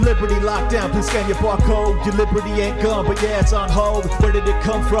Liberty lockdown, please scan your barcode. Your liberty ain't gone, but yeah, it's on hold. Where did it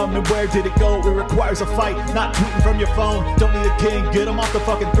come from and where did it go? It requires a fight, not tweeting from your phone. Don't need a king, get him off the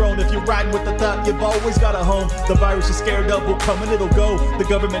fucking throne. If you're riding with the thought, you've always got a home. The virus you're scared of will come and it'll go. The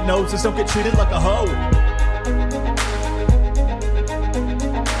government knows this, don't get treated like a hoe.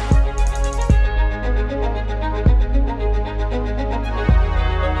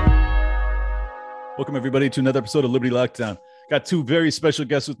 Welcome, everybody, to another episode of Liberty Lockdown. Got two very special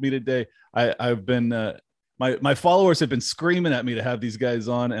guests with me today. I've been, my followers have been screaming at me to have these guys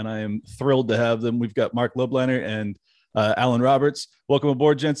on, and I am thrilled to have them. We've got Mark Lobliner and Alan Roberts. Welcome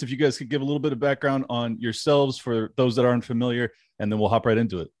aboard, gents. If you guys could give a little bit of background on yourselves for those that aren't familiar, and then we'll hop right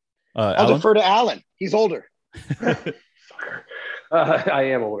into it. I'll defer to Alan. He's older. I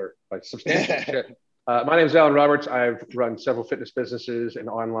am older by substantial shit. My name is Alan Roberts. I've run several fitness businesses and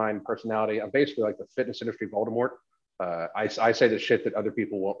online personality. I'm basically like the fitness industry Voldemort. I say the shit that other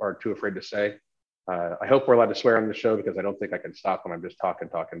people are too afraid to say. I hope we're allowed to swear on the show because I don't think I can stop when I'm just talking.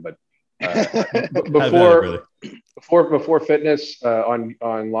 But before fitness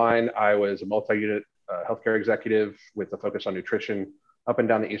online, I was a multi-unit healthcare executive with a focus on nutrition up and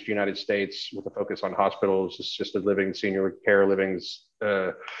down the Eastern United States, with a focus on hospitals, assisted living, senior care livings,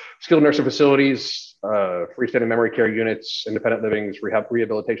 skilled nursing facilities, freestanding memory care units, independent livings,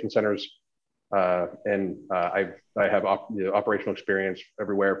 rehabilitation centers. And I have operational experience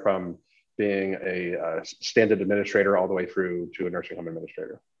everywhere from being a stand-in administrator all the way through to a nursing home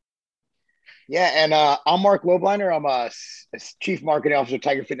administrator. Yeah, and I'm Mark Lobliner. I'm a chief marketing officer at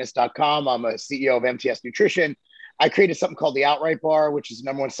TigerFitness.com. I'm a CEO of MTS Nutrition. I created something called the Outright Bar, which is the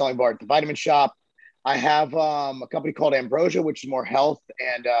number one selling bar at the Vitamin Shop. I have a company called Ambrosia, which is more health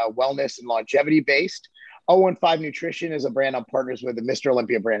and wellness and longevity based. 015 Nutrition is a brand I'm partners with, the Mr.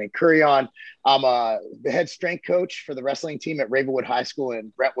 Olympia brand in Kurion. I'm the head strength coach for the wrestling team at Ravenwood High School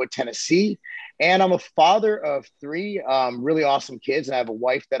in Brentwood, Tennessee. And I'm a father of three really awesome kids. And I have a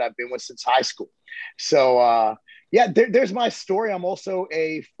wife that I've been with since high school. So, there's my story. I'm also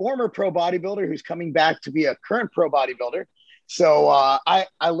a former pro bodybuilder who's coming back to be a current pro bodybuilder. So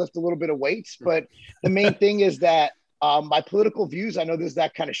I lift a little bit of weights, but the main thing is that my political views, I know this is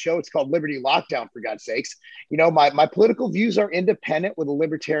that kind of show. It's called Liberty Lockdown, for God's sakes. You know, my political views are independent with a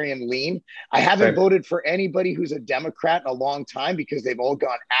libertarian lean. I haven't voted for anybody who's a Democrat in a long time because they've all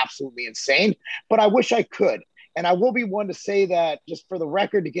gone absolutely insane, but I wish I could. And I will be one to say that, just for the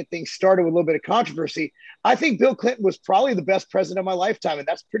record, to get things started with a little bit of controversy, I think Bill Clinton was probably the best president of my lifetime, and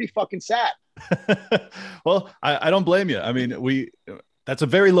that's pretty fucking sad. Well, I don't blame you. I mean, that's a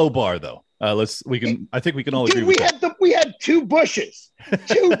very low bar, though. I think we can all agree with that. We had two Bushes.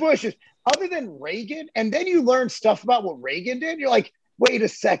 Other than Reagan, and then you learn stuff about what Reagan did. You're like, wait a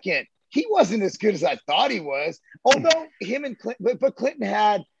second, he wasn't as good as I thought he was. Although him and Clinton, but Clinton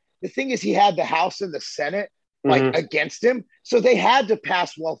had, the thing is, he had the House and the Senate against him. So they had to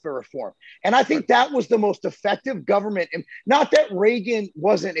pass welfare reform. And I think that was the most effective government. And not that Reagan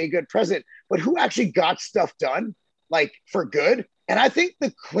wasn't a good president, but who actually got stuff done, like, for good. And I think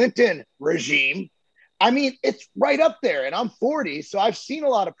the Clinton regime, I mean, it's right up there. And I'm 40, so I've seen a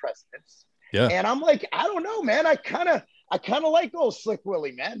lot of presidents. Yeah. And I'm like, I don't know, man. I kind of like old Slick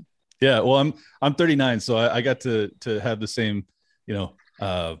Willie, man. Yeah. Well, I'm 39, so I got to have the same,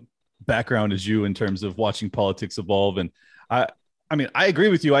 background as you in terms of watching politics evolve. And I mean, I agree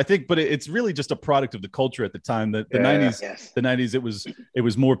with you, I think, but it's really just a product of the culture at the time. The 90s, it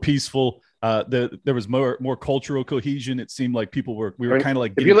was more peaceful. There was more cultural cohesion. It seemed like we were kind of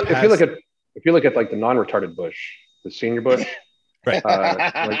like, if you look at like the non-retarded Bush, the senior Bush, right?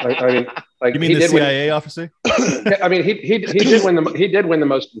 You mean the CIA officer? I mean, he did win the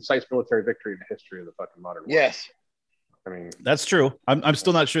most concise military victory in the history of the fucking modern world. Yes. I mean, that's true. I'm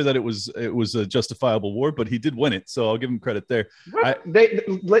still not sure that it was a justifiable war, but he did win it, so I'll give him credit there.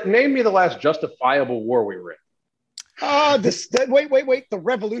 Name me the last justifiable war we were in. Wait, the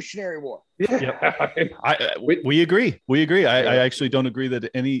Revolutionary War. Yeah. We agree. I actually don't agree that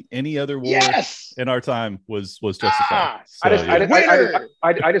any other war in our time was justified. I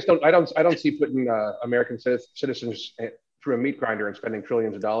don't see putting American citizens through a meat grinder and spending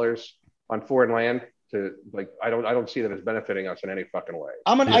trillions of dollars on foreign land. I don't see that as benefiting us in any fucking way.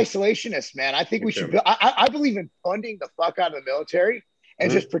 I'm an isolationist, man. I think we should. I believe in funding the fuck out of the military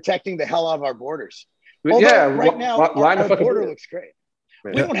and just protecting the hell out of our borders. Right now, our border looks great.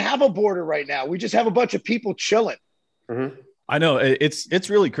 Yeah. We don't have a border right now. We just have a bunch of people chilling. Mm-hmm. I know it's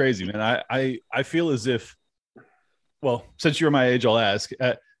really crazy, man. I feel as if, well, since you're my age, I'll ask: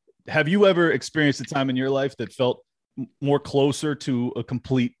 have you ever experienced a time in your life that felt more closer to a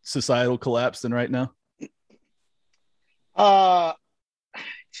complete societal collapse than right now?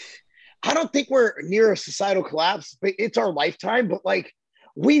 I don't think we're near a societal collapse, but it's our lifetime. But like,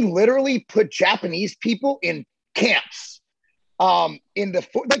 we literally put Japanese people in camps. Like,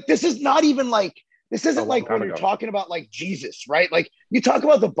 this is not even like, this isn't like when you're talking about like Jesus, right? Like, you talk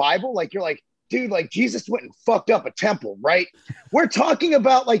about the Bible, like you're like, dude, like Jesus went and fucked up a temple, right? We're talking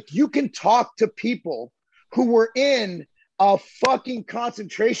about like, you can talk to people who were in a fucking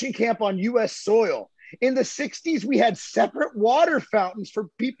concentration camp on US soil. In the 60s, we had separate water fountains for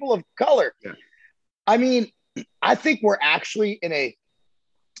people of color. Yeah. I mean, I think we're actually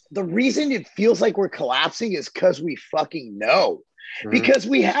the reason it feels like we're collapsing is because we fucking know. Mm-hmm. Because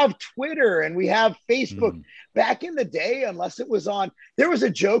we have Twitter and we have Facebook. Mm-hmm. Back in the day, unless it was there was a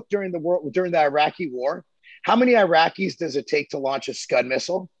joke during the Iraqi war. How many Iraqis does it take to launch a Scud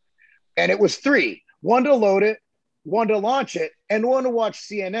missile? And it was 3. 1 to load it, 1 to launch it, and 1 to watch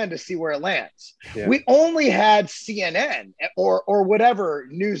CNN to see where it lands. Yeah. We only had CNN or whatever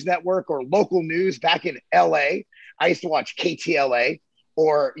news network or local news back in LA. I used to watch KTLA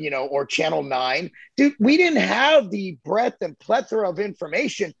or Channel 9. Dude, we didn't have the breadth and plethora of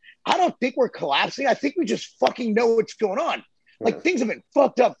information. I don't think we're collapsing. I think we just fucking know what's going on. Like, things have been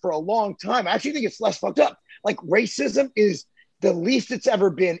fucked up for a long time. I actually think it's less fucked up. Like, racism is the least it's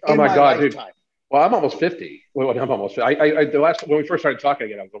ever been in my lifetime. Dude. Well, I'm almost 50. Well, I'm almost 50. When we first started talking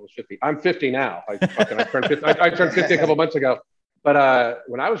again, I was almost 50. I'm 50 now. I turned 50. I turned 50 a couple months ago. But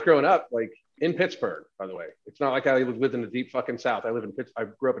when I was growing up, like in Pittsburgh, by the way, it's not like I lived in the deep fucking South. I grew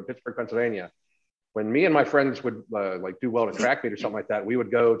up in Pittsburgh, Pennsylvania. When me and my friends would like do well to track meet or something like that, we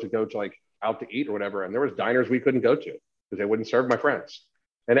would go to like out to eat or whatever. And there was diners we couldn't go to because they wouldn't serve my friends.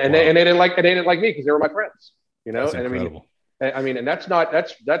 And they didn't like me because they were my friends, you know? That's incredible. I mean, and that's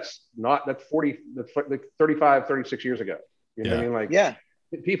 35, 36 years ago. You know what I mean? Like, yeah,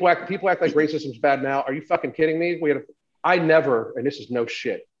 people act like racism's bad now. Are you fucking kidding me? I never, and this is no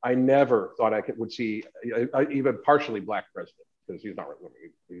shit, I never thought I would see even partially black president, because he's not.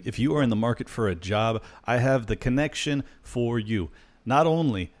 If you are in the market for a job, I have the connection for you. Not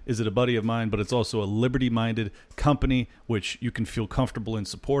only is it a buddy of mine, but it's also a liberty-minded company, which you can feel comfortable in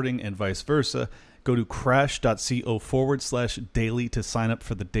supporting, and vice versa. Go to crash.co/daily to sign up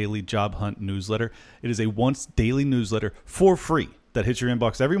for the Daily Job Hunt newsletter. It is a once daily newsletter for free that hits your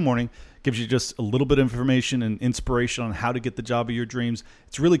inbox every morning, gives you just a little bit of information and inspiration on how to get the job of your dreams.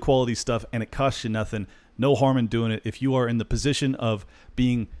 It's really quality stuff, and it costs you nothing. No harm in doing it. If you are in the position of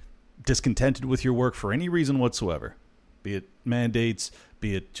being discontented with your work for any reason whatsoever, be it mandates,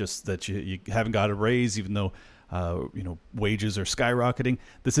 be it just that you haven't got a raise, even though wages are skyrocketing,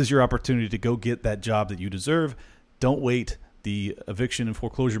 this is your opportunity to go get that job that you deserve. Don't wait. The eviction and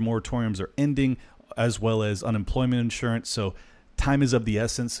foreclosure moratoriums are ending, as well as unemployment insurance. So time is of the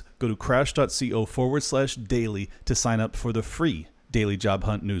essence. Go to crash.co/daily to sign up for the free Daily Job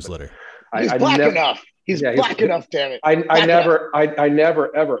Hunt newsletter. He's black enough. He's black enough, damn it. I never,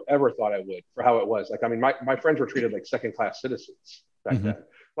 ever thought I would, for how it was. Like, I mean, my friends were treated like second-class citizens back then.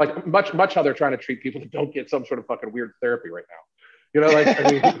 Like much how they're trying to treat people that don't get some sort of fucking weird therapy right now. You know, like, I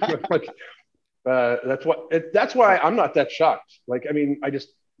mean, that's why I'm not that shocked. Like, I mean,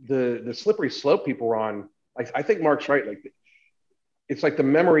 the slippery slope people were on. Like, I think Mark's right. Like, it's like the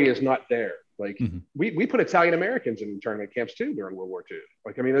memory is not there. Like, we put Italian Americans in internment camps too during World War II.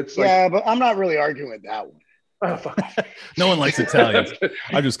 Like, I mean, it's like, yeah, but I'm not really arguing with that one. Oh, fuck. No one likes Italians.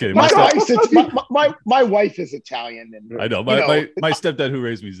 I'm just kidding. My wife is Italian, and I know my stepdad who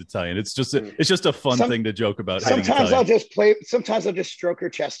raised me is Italian. It's just a fun thing to joke about. Sometimes I'll just stroke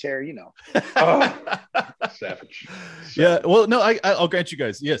her chest hair. You know. Savage. Yeah. Well, no, I'll grant you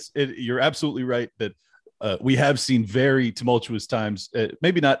guys. Yes, you're absolutely right that we have seen very tumultuous times.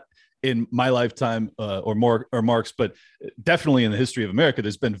 Maybe not in my lifetime or Mark's, but definitely in the history of America,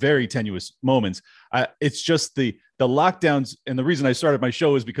 there's been very tenuous moments. It's just the lockdowns. And the reason I started my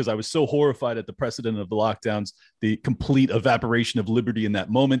show is because I was so horrified at the precedent of the lockdowns, the complete evaporation of liberty in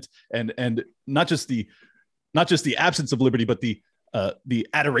that moment. And not just the absence of liberty, but the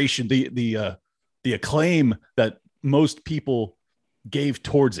adoration, the acclaim that most people gave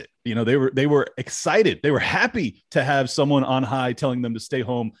towards it. You know, they were excited. They were happy to have someone on high telling them to stay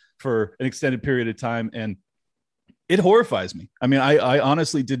home for an extended period of time. And it horrifies me. I mean, I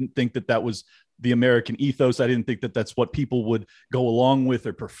honestly didn't think that was the American ethos. I didn't think that that's what people would go along with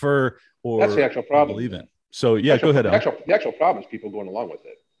or prefer or that's the actual problem. Believe in. So yeah, go ahead. The actual problem is people going along with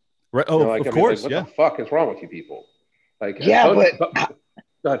it. Right. Oh, of course. What the fuck is wrong with you people? Like, yeah,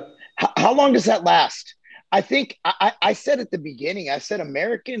 but how long does that last? I think I said at the beginning, I said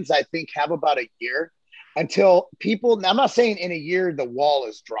Americans, I think, have about a year. until people, I'm not saying in a year the wall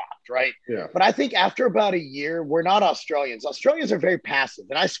is dropped, right? Yeah. But I think after about a year, we're not Australians. Australians are very passive.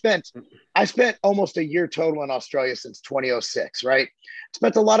 And I spent almost a year total in Australia since 2006, right?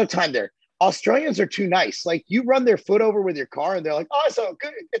 Spent a lot of time there. Australians are too nice. Like, you run their foot over with your car and they're like, oh, it's so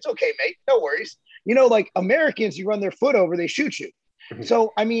good. It's okay, mate. No worries. You know, like Americans, you run their foot over, they shoot you.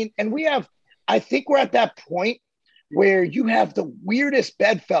 So, I mean, and I think we're at that point where you have the weirdest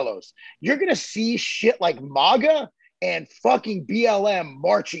bedfellows. You're going to see shit like MAGA and fucking BLM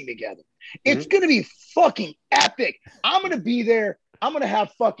marching together. It's going to be fucking epic. I'm going to be there. I'm going to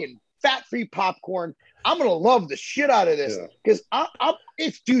have fucking fat-free popcorn. I'm going to love the shit out of this because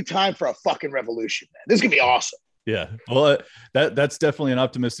it's due time for a fucking revolution, man. This is going to be awesome. Yeah, well, that's definitely an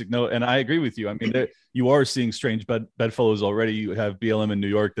optimistic note, and I agree with you. I mean, you are seeing strange bedfellows already. You have BLM in New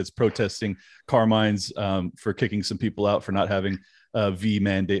York that's protesting Carmine's for kicking some people out for not having a V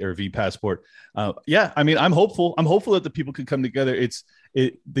mandate or V passport. Yeah, I mean, I'm hopeful. I'm hopeful that the people can come together.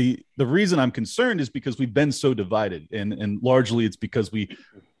 The reason I'm concerned is because we've been so divided, and largely it's because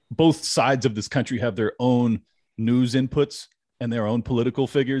both sides of this country have their own news inputs and their own political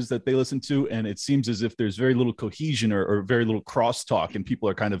figures that they listen to. And it seems as if there's very little cohesion or very little crosstalk, and people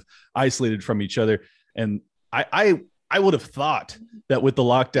are kind of isolated from each other. And I would have thought that with the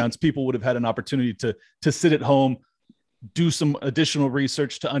lockdowns, people would have had an opportunity to sit at home, do some additional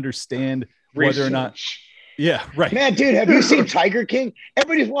research to understand whether or not. Yeah, right. Man, dude, have you seen Tiger King?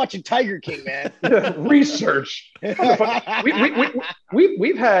 Everybody's watching Tiger King, man. Research.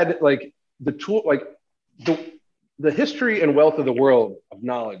 We've had like the tool, like the history and wealth of the world of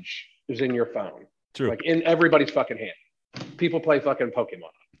knowledge is in your phone. True. Like in everybody's fucking hand. People play fucking Pokemon.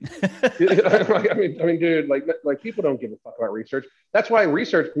 I mean, dude, like people don't give a fuck about research. That's why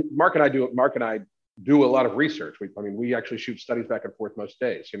research. Mark and I do a lot of research. We actually shoot studies back and forth most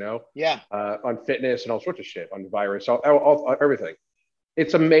days. You know. Yeah. On fitness and all sorts of shit, on the virus, all everything.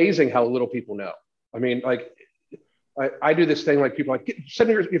 It's amazing how little people know. I mean, like. I do this thing like people like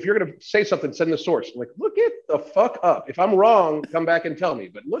if you're going to say something, send the source. I'm like, look it the fuck up. If I'm wrong, come back and tell me.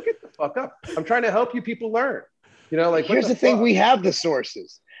 But look it the fuck up. I'm trying to help you people learn. You know, like here's the thing: we have the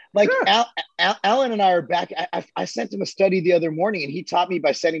sources. Like Alan and I are back. I sent him a study the other morning, and he taught me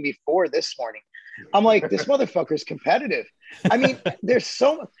by sending me 4 this morning. I'm like, this motherfucker is competitive. I mean, there's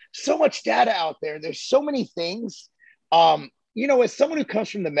so much data out there. There's so many things. You know, as someone who comes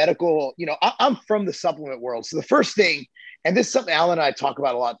from the medical, you know, I'm from the supplement world. So the first thing, and this is something Alan and I talk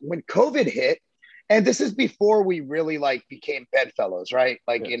about a lot, when COVID hit, and this is before we really like became bedfellows, right?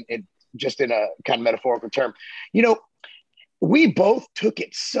 Like in just in a kind of metaphorical term, you know, we both took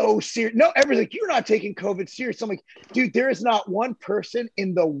it so serious. No, everyone's like, you're not taking COVID serious. I'm like, dude, there is not one person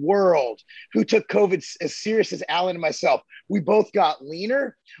in the world who took COVID as serious as Alan and myself. We both got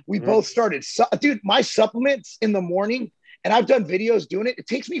leaner. We both started, dude, my supplements in the morning, and I've done videos doing it. It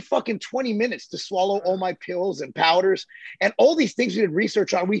takes me fucking 20 minutes to swallow all my pills and powders and all these things we did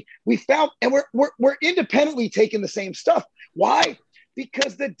research on. We found, and we're independently taking the same stuff. Why?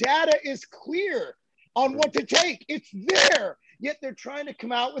 Because the data is clear on what to take. It's there. Yet they're trying to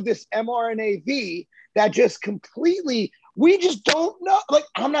come out with this mRNA V that just completely, we just don't know. Like,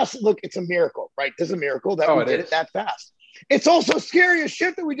 look, it's a miracle, right? There's a miracle that we did it that fast. It's also scary as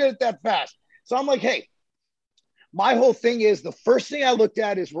shit that we did it that fast. So I'm like, hey, my whole thing is the first thing I looked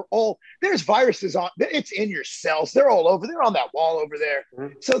at is there's viruses on, it's in your cells. They're all over. They're on that wall over there.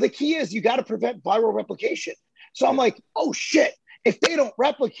 Mm-hmm. So the key is you got to prevent viral replication. So I'm like, oh shit, if they don't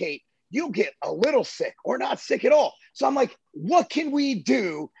replicate, you'll get a little sick or not sick at all. So I'm like, what can we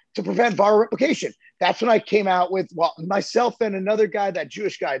do to prevent viral replication? That's when I came out with, well, myself and another guy, that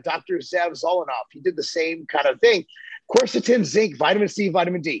Jewish guy, Dr. Zev Zolanov, he did the same kind of thing. Quercetin, zinc, vitamin C,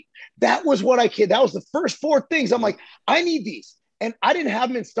 vitamin D. That was what that was the first 4 things. I'm like, I need these. And I didn't have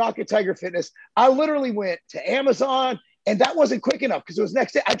them in stock at Tiger Fitness. I literally went to Amazon, and that wasn't quick enough because it was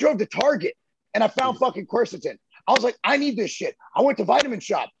next day. I drove to Target and I found fucking quercetin. I was like, I need this shit. I went to Vitamin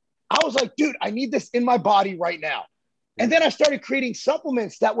Shop. I was like, dude, I need this in my body right now. And then I started creating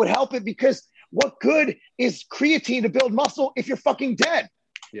supplements that would help it, because what good is creatine to build muscle if you're fucking dead?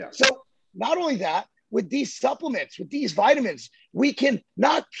 Yeah. So not only that, with these supplements, with these vitamins, we can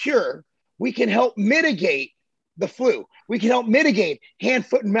not cure, we can help mitigate the flu. We can help mitigate hand,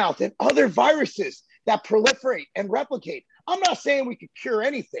 foot, and mouth and other viruses that proliferate and replicate. I'm not saying we could cure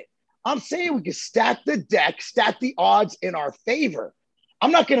anything. I'm saying we could stack the deck, stack the odds in our favor.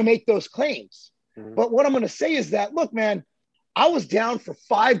 I'm not going to make those claims. Mm-hmm. But what I'm going to say is that, look, man, I was down for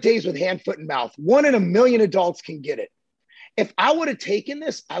 5 days with hand, foot, and mouth. 1 in a million adults can get it. If I would have taken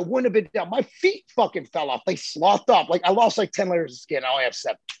this, I wouldn't have been down. My feet fucking fell off. They slothed off. Like, I lost like 10 layers of skin. I only have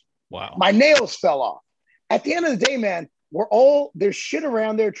 7. Wow. My nails fell off. at the end of the day, man, there's shit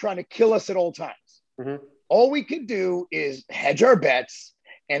around there trying to kill us at all times. Mm-hmm. All we could do is hedge our bets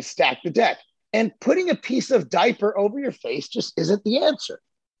and stack the deck. And putting a piece of diaper over your face just isn't the answer.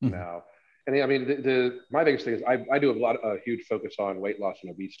 No. And I mean, my biggest thing is I do a huge focus on weight loss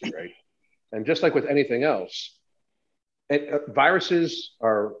and obesity, right? And just like with anything else, viruses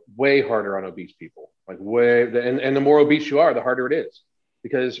are way harder on obese people. Like and the more obese you are, the harder it is.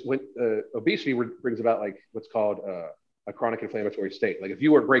 Because when obesity brings about like what's called a chronic inflammatory state. Like if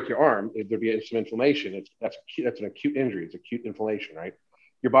you were to break your arm, there'd be some inflammation. That's an acute injury. It's acute inflammation, right?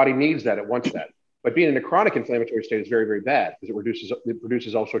 Your body needs that. It wants that. But being in a chronic inflammatory state is very, very bad because it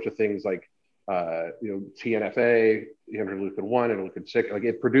produces all sorts of things like TNFA, interleukin 1, interleukin 6. Like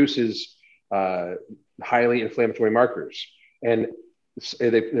it produces highly inflammatory markers, and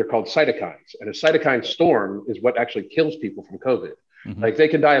they're called cytokines. And a cytokine storm is what actually kills people from COVID. Mm-hmm. Like they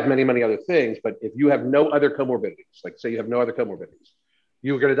can die of many, many other things, but if you have no other comorbidities, like say you have no other comorbidities,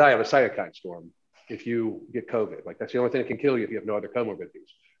 you're going to die of a cytokine storm if you get COVID. Like that's the only thing that can kill you if you have no other comorbidities.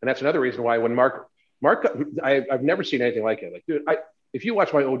 And that's another reason why when Mark, I've never seen anything like it. Like, dude, if you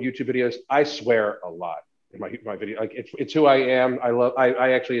watch my old YouTube videos, I swear a lot in my video. Like it's who I am.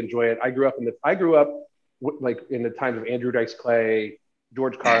 I actually enjoy it. I grew up like in the times of Andrew Dice Clay,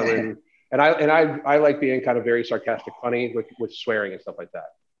 George Carlin. And I like being kind of very sarcastic, funny with swearing and stuff like that.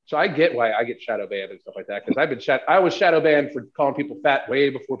 So I get why I get shadow banned and stuff like that. Because I was shadow banned for calling people fat way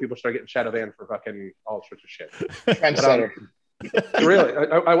before people started getting shadow banned for fucking all sorts of shit. Really,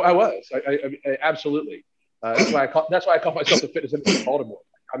 I was. I absolutely. That's why I call myself the fitness influencer of Baltimore.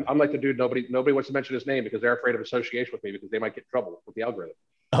 I'm like the dude nobody wants to mention his name because they're afraid of association with me because they might get in trouble with the algorithm.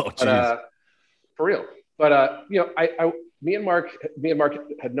 Oh, geez. For real. But me and Mark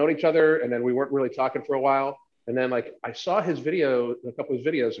had known each other, and then we weren't really talking for a while. And then like I saw a couple of his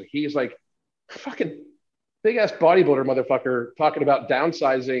videos, and he's like fucking big ass bodybuilder motherfucker talking about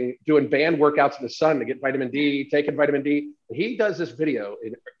downsizing, doing band workouts in the sun to get vitamin D, taking vitamin D. And he does this video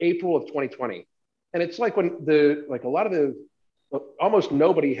in April of 2020. And it's like when almost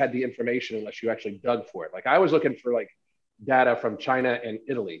nobody had the information unless you actually dug for it. Like I was looking for like data from China and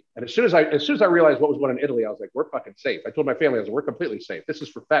Italy. And as soon as I realized what was going on in Italy, I was like, we're fucking safe. I told my family, we're completely safe. This is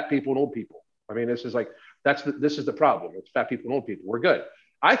for fat people and old people. I mean, this is the problem. It's fat people and old people. We're good.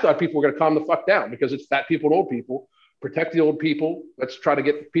 I thought people were going to calm the fuck down because it's fat people and old people. Protect the old people. Let's try to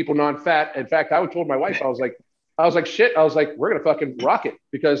get people non-fat. In fact, I told my wife, I was like, shit. I was like, we're going to fucking rock it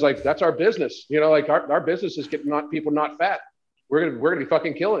because like, that's our business. You know, like our business is getting people not fat. We're going to be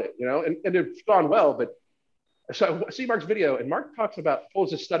fucking killing it, you know? And it's gone well, but so I see Mark's video and Mark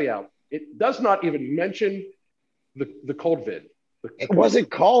pulls this study out. It does not even mention the cold vid. It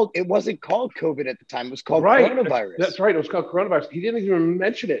wasn't called COVID at the time. It was called coronavirus. That's right. It was called coronavirus. He didn't even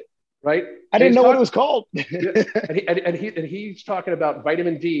mention it. Right. I didn't know what it was called. and he's talking about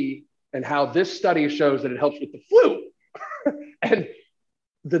vitamin D and how this study shows that it helps with the flu. And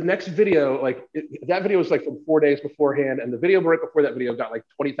the next video, that video was like from 4 days beforehand. And the video right before that video got like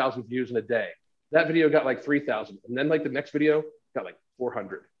 20,000 views in a day. That video got like 3,000. And then like the next video got like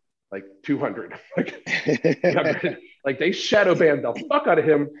 400, like 200. Like they shadow banned the fuck out of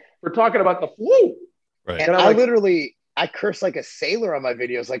him for talking about the flu. Right. And I curse like a sailor on my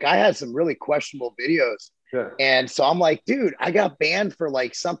videos. Like I had some really questionable videos. Yeah. And so I'm like, dude, I got banned for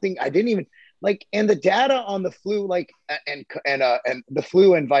like something I didn't even like. And the data on the flu, and the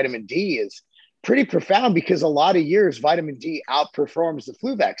flu and vitamin D is pretty profound because a lot of years vitamin D outperforms the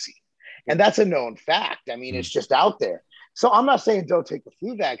flu vaccine. And that's a known fact. I mean, it's just out there. So I'm not saying don't take the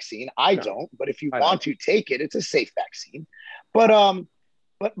flu vaccine. I don't, but if you want to take it, it's a safe vaccine. But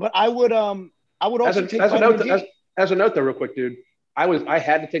I would also take vitamin D. As a note, though, real quick, dude, I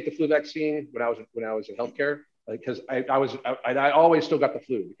had to take the flu vaccine when I was in healthcare, because I always still got the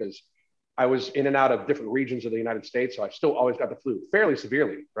flu because I was in and out of different regions of the United States, so I still always got the flu fairly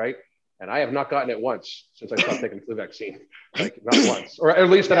severely, right? And I have not gotten it once since I stopped taking the flu vaccine, like not once, or at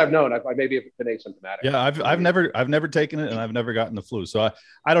least that I've known. I maybe have been asymptomatic. Yeah, I've never taken it, and I've never gotten the flu, so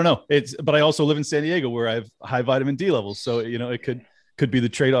I don't know. But I also live in San Diego where I have high vitamin D levels, so it could be the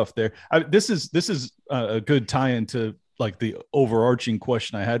trade-off there. This is a good tie-in to like the overarching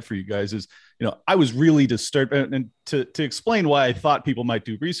question I had for you guys is, I was really disturbed, and to explain why I thought people might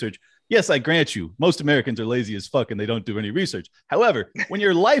do research. Yes, I grant you, most Americans are lazy as fuck and they don't do any research. However, when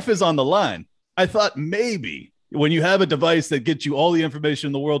your life is on the line, I thought maybe when you have a device that gets you all the information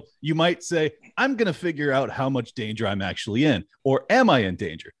in the world, you might say, I'm going to figure out how much danger I'm actually in, or am I in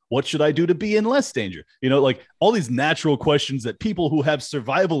danger? What should I do to be in less danger? Like all these natural questions that people who have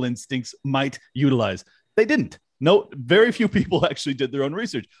survival instincts might utilize. They didn't. No, very few people actually did their own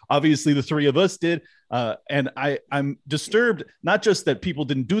research. Obviously, the three of us did. And I'm disturbed, not just that people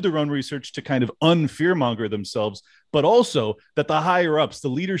didn't do their own research to kind of unfearmonger themselves, but also that the higher ups, the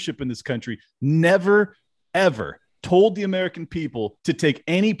leadership in this country, never, ever told the American people to take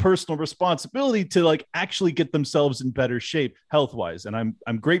any personal responsibility to like actually get themselves in better shape health wise. And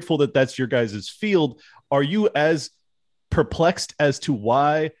I'm grateful that that's your guys' field. Are you as perplexed as to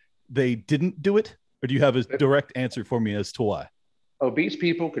why they didn't do it? Or do you have a direct answer for me as to why? Obese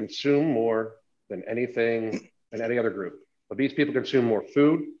people consume more than anything in any other group. Obese people consume more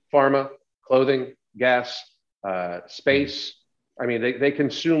food, pharma, clothing, gas, space. I mean, they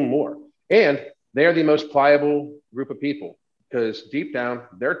consume more. And they are the most pliable group of people because deep down,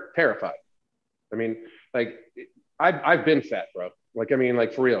 they're terrified. I mean, like, I've been fat, bro. Like, I mean,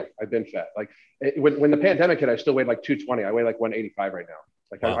 like, for real, I've been fat. Like, when the pandemic hit, I still weighed like 220. I weigh like 185 right now.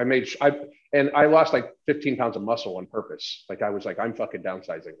 Like, wow. I lost like 15 pounds of muscle on purpose. Like, I was like, I'm fucking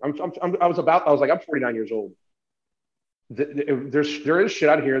downsizing. I was like, I'm 49 years old. There is shit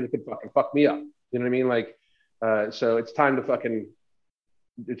out here that could fucking fuck me up. You know what I mean? Like, so it's time to fucking,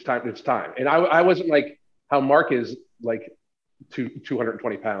 it's time. And I wasn't like how Mark is like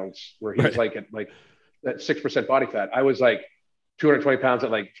 220 pounds where he's right. like at 6% body fat. I was like 220 pounds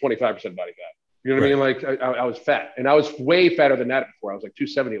at like 25% body fat. You know what right. I mean? Like I was fat, and I was way fatter than that before. I was like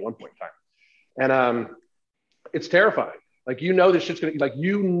 270 at one point in time. And it's terrifying. Like, this shit's gonna, like,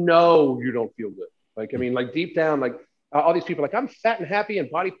 you don't feel good. Like, I mean, like deep down, like all these people, like, I'm fat and happy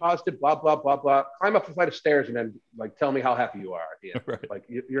and body positive, blah, blah, blah, blah. Climb up a flight of stairs and then like, tell me how happy you are at the end. Right. Like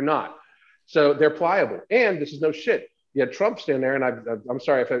you're not. So they're pliable. And this is no shit. You had Trump standing there, and I'm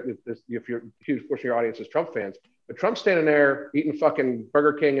sorry if you're a huge portion of your audience is Trump fans, but Trump's standing there eating fucking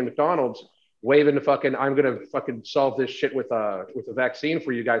Burger King and McDonald's, waving the fucking, I'm going to fucking solve this shit with a vaccine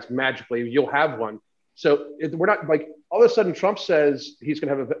for you guys magically. You'll have one. So we're not like, all of a sudden Trump says he's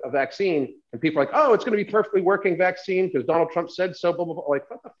going to have a vaccine, and people are like, oh, it's going to be perfectly working vaccine because Donald Trump said so, blah, blah, blah. Like,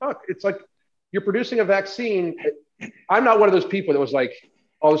 what the fuck? It's like, you're producing a vaccine. I'm not one of those people that was like,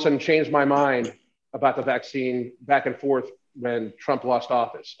 all of a sudden changed my mind about the vaccine back and forth when Trump lost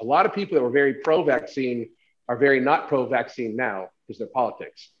office. A lot of people that were very pro-vaccine are very not pro-vaccine now because they're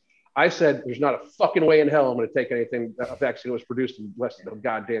politics. I said, there's not a fucking way in hell I'm going to take anything, a vaccine that was produced in less than a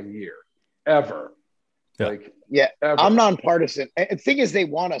goddamn year, ever. Yeah. Like, yeah, ever. I'm nonpartisan. And the thing is, they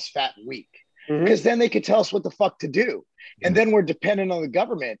want us fat and weak because then they could tell us what the fuck to do. And then we're dependent on the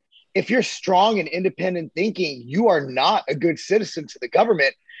government. If you're strong and independent thinking, you are not a good citizen to the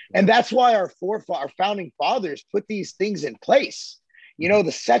government. And that's why our founding fathers put these things in place.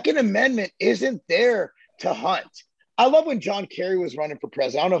 The Second Amendment isn't there to hunt. I love when John Kerry was running for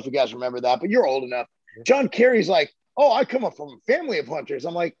president. I don't know if you guys remember that, but you're old enough. John Kerry's like, oh, I come up from a family of hunters.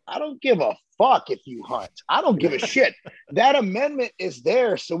 I'm like, I don't give a fuck if you hunt. I don't give a shit. That amendment is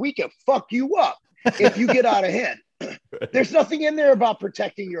there so we can fuck you up if you get out of hand. There's nothing in there about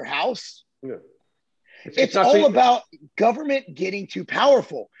protecting your house. Yeah. It's all about government getting too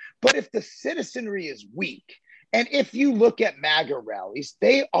powerful. But if the citizenry is weak, and if you look at MAGA rallies,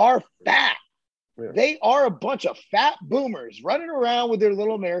 they are fat. Yeah. They are a bunch of fat boomers running around with their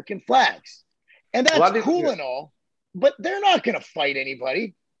little American flags. And that's cool and all, but they're not going to fight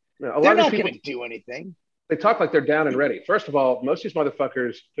anybody. Yeah, they're not going to do anything. They talk like they're down and ready. First of all, most of these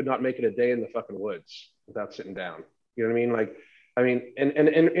motherfuckers could not make it a day in the fucking woods without sitting down. You know what I mean? Like, I mean, and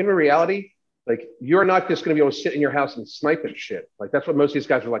in reality, like, you're not just going to be able to sit in your house and snipe and shit. Like, that's what most of these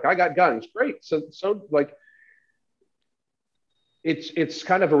guys are like. I got guns. Great. So like, it's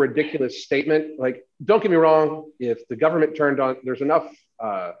kind of a ridiculous statement. Like, don't get me wrong. If the government turned on, there's enough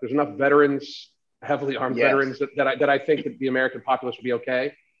veterans, heavily armed veterans that I think that the American populace would be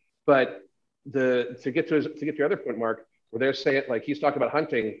okay. But to get to your other point, Mark, where they're saying, like, he's talking about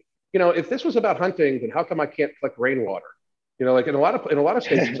hunting. If this was about hunting, then how come I can't collect rainwater? Like in a lot of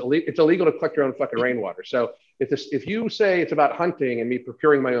states, it's illegal to collect your own fucking rainwater. So if you say it's about hunting and me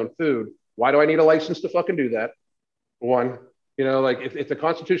procuring my own food, why do I need a license to fucking do that? One, like if the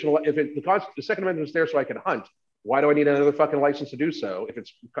the Second Amendment is there so I can hunt, why do I need another fucking license to do so? If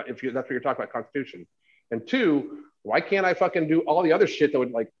that's what you're talking about, Constitution. And two, why can't I fucking do all the other shit that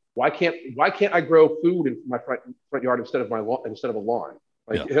would, like, why can't I grow food in my front yard instead of a lawn?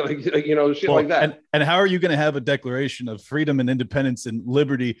 Like, yeah. Shit like that. And how are you going to have a declaration of freedom and independence and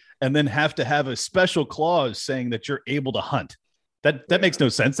liberty and then have to have a special clause saying that you're able to hunt? That makes no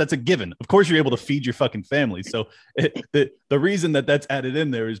sense. That's a given. Of course, you're able to feed your fucking family. So the reason that's added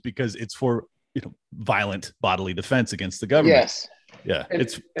in there is because it's for violent bodily defense against the government. Yes. Yeah,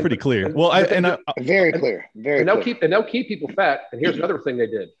 it's pretty clear. Very clear. They'll keep people fat. And here's another thing they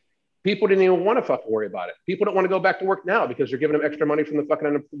did. people didn't even want to fucking worry about it. People don't want to go back to work now because they're giving them extra money from the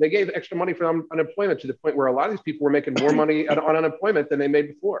fucking, they gave extra money for unemployment to the point where a lot of these people were making more money on unemployment than they made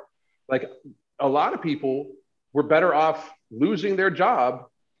before. Like a lot of people were better off losing their job.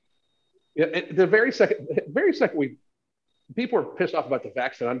 The very second people were pissed off about the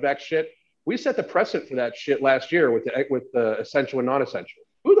vax and unvax shit. We set the precedent for that shit last year with the essential and non-essential.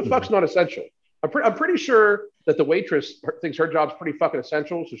 Who the fuck's not essential? I'm pretty sure that the waitress thinks her job's pretty fucking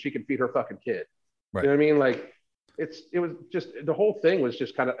essential so she can feed her fucking kid. Right. You know what I mean? Like it was just, the whole thing was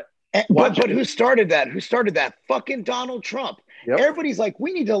just kind of. But who started that? Who started that? Fucking Donald Trump. Yep. Everybody's like,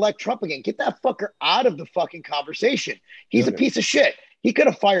 we need to elect Trump again. Get that fucker out of the fucking conversation. He's a piece of shit. He could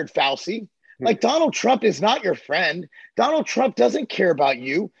have fired Fauci. Like, Donald Trump is not your friend. Donald Trump doesn't care about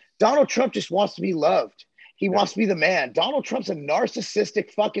you. Donald Trump just wants to be loved. He wants to be the man. Donald Trump's a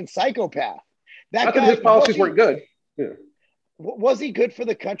narcissistic fucking psychopath. That guy, his policies weren't good. Yeah. Was he good for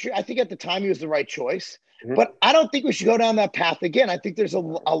the country? I think at the time he was the right choice. Mm-hmm. But I don't think we should go down that path again. I think there's a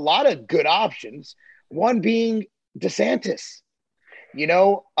lot of good options. One being DeSantis. You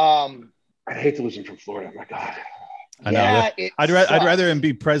know, I hate to lose him from Florida. My God. I know. I'd rather him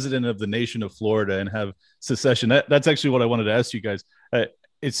be president of the nation of Florida and have secession. That's actually what I wanted to ask you guys.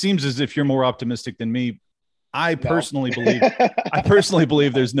 It seems as if you're more optimistic than me. I personally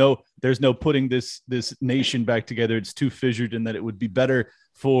believe there's no putting this nation back together. It's too fissured, and that it would be better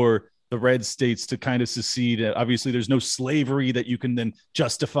for the red states to kind of secede. Obviously, there's no slavery that you can then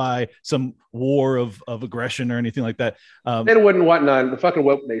justify some war of aggression or anything like that. They wouldn't want none. The fucking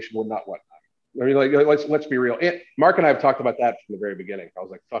woke nation would not want none. I mean, like, let's be real. Mark and I have talked about that from the very beginning. I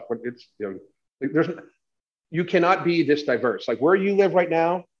was like, fuck, it's, you know, you cannot be this diverse. Like where you live right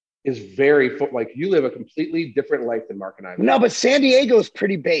now is very, like you live a completely different life than Mark and I live. No, but San Diego is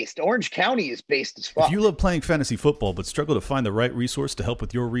pretty based. Orange County is based as fuck. If you love playing fantasy football but struggle to find the right resource to help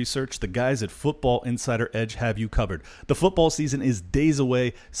with your research, the guys at Football Insider Edge have you covered. The football season is days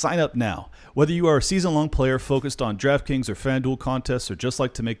away. Sign up now. Whether you are a season-long player focused on DraftKings or FanDuel contests or just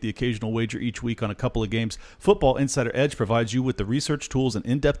like to make the occasional wager each week on a couple of games, Football Insider Edge provides you with the research tools and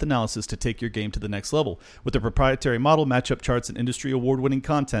in-depth analysis to take your game to the next level. With their proprietary model, matchup charts, and industry award-winning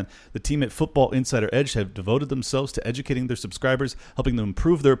content, the team at Football Insider Edge have devoted themselves to educating their subscribers, helping them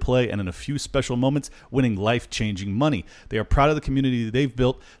improve their play, and in a few special moments, winning life-changing money. They are proud of the community they've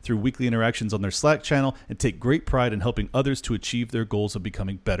built through weekly interactions on their Slack channel and take great pride in helping others to achieve their goals of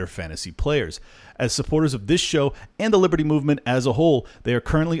becoming better fantasy players. As supporters of this show and the Liberty Movement as a whole, they are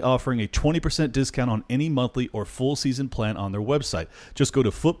currently offering a 20% discount on any monthly or full season plan on their website. Just go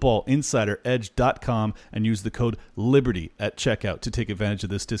to footballinsideredge.com and use the code LIBERTY at checkout to take advantage of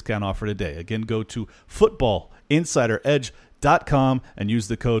this discount offer today. Again, go to footballinsideredge.com and use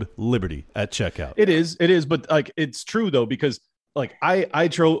the code LIBERTY at checkout. It is, but like it's true though, because like I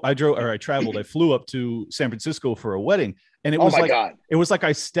traveled, I flew up to San Francisco for a wedding, and it was it was like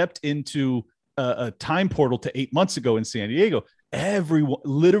I stepped into a time portal to 8 months ago in San Diego.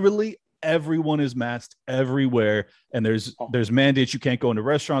 Literally everyone is masked everywhere, and there's mandates. You can't go into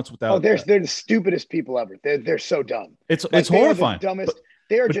restaurants without. They're the stupidest people ever. They're so dumb. It's horrifying. They are the dumbest.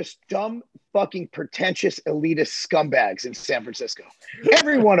 They are just dumb, fucking pretentious, elitist scumbags in San Francisco.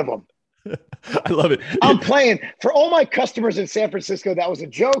 Every one of them. I love it. I'm playing for all my customers in San Francisco. That was a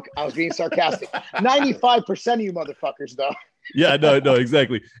joke. I was being sarcastic. 95% of you motherfuckers, though. Yeah, no,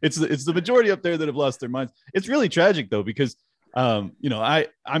 exactly. It's the majority up there that have lost their minds. It's really tragic though, because I'm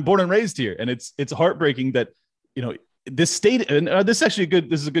born and raised here, and it's heartbreaking that this state, and this is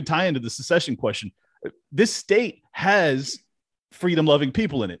a good tie into the secession question. This state has freedom-loving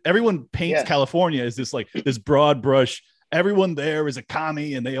people in it. Everyone paints California as this broad brush. Everyone there is a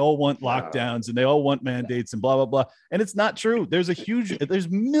commie, and they all want lockdowns, and they all want mandates, and blah, blah, blah. And it's not true. There's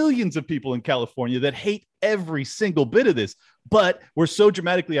millions of people in California that hate every single bit of this, but we're so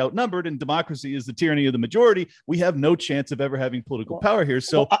dramatically outnumbered, and democracy is the tyranny of the majority. We have no chance of ever having political power here.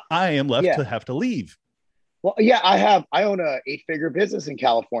 So I am left to have to leave. Well, yeah, I own a 8-figure business in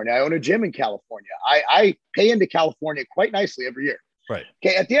California. I own a gym in California. I pay into California quite nicely every year. Right.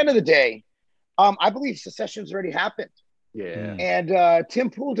 Okay. At the end of the day, I believe secession's already happened. Yeah. And Tim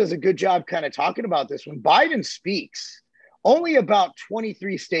Pool does a good job kind of talking about this. When Biden speaks, only about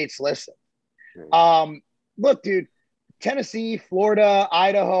 23 states listen. Look, dude, Tennessee, Florida,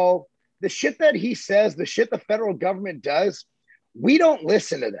 Idaho, the shit that he says, the shit the federal government does, we don't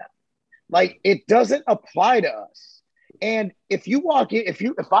listen to them. Like, it doesn't apply to us. And if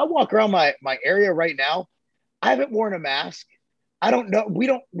I walk around my area right now, I haven't worn a mask. I don't know.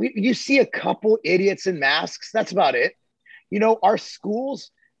 You see a couple idiots in masks. That's about it. Our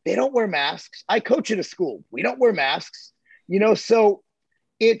schools, they don't wear masks. I coach at a school. We don't wear masks, so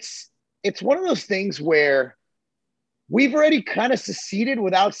it's it's one of those things where we've already kind of seceded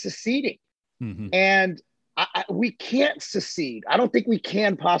without seceding. Mm-hmm. And we can't secede. I don't think we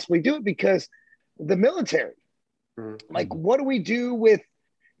can possibly do it because the military. Mm-hmm. Like, what do we do with,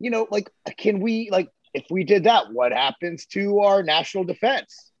 can we, like, if we did that, what happens to our national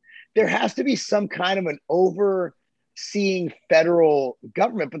defense? There has to be some kind of an overseeing federal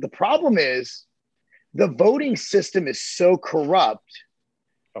government. But the problem is the voting system is so corrupt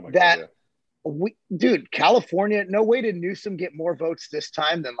that California, no way did Newsom get more votes this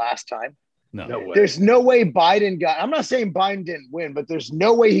time than last time. No way. There's no way Biden got, I'm not saying Biden didn't win, but there's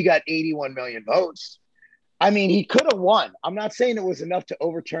no way he got 81 million votes. I mean, he could have won. I'm not saying it was enough to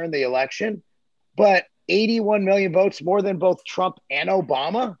overturn the election, but 81 million votes, more than both Trump and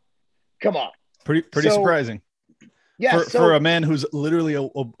Obama. Come on. Pretty surprising. Yeah. For a man who's literally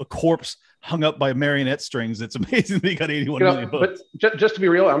a corpse hung up by marionette strings, it's amazing that he got 81 million votes. But just to be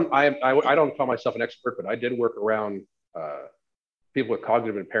real, I don't call myself an expert, but I did work around people with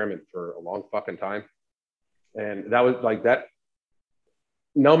cognitive impairment for a long fucking time. And that was like that,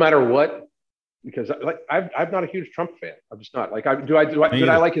 no matter what, because like I'm not a huge Trump fan. I'm just not. Like, did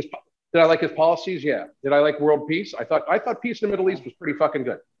I like his policies? Yeah. Did I like world peace? I thought peace in the Middle East was pretty fucking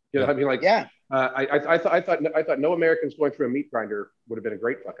good. You know, I mean, like, yeah. I thought no Americans going through a meat grinder would have been a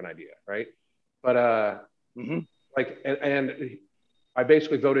great fucking idea, right? But like, and I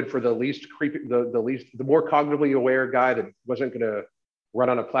basically voted for the least creepy, the more cognitively aware guy that wasn't going to run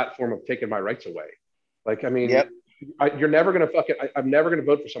on a platform of taking my rights away. Like, I mean, you're never going to fucking. I'm never going to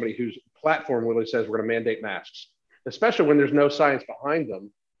vote for somebody whose platform literally says we're going to mandate masks, especially when there's no science behind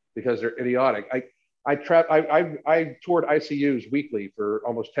them because they're idiotic. I toured ICUs weekly for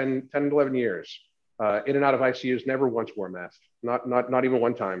almost 10 to 11 years, in and out of ICUs, never once wore a mask, not even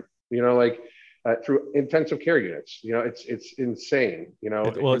one time, you know, like through intensive care units, you know, it's insane, you know.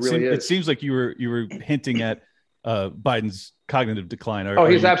 It seems like you were hinting at Biden's cognitive decline.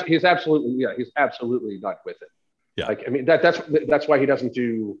 He's absolutely not with it. Yeah. Like, I mean, that's why he doesn't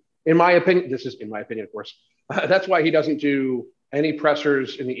do, in my opinion, this is in my opinion, of course, that's why he doesn't do any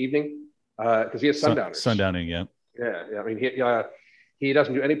pressers in the evening. Because he has sundowners. Sundowning, yeah. Yeah. I mean, he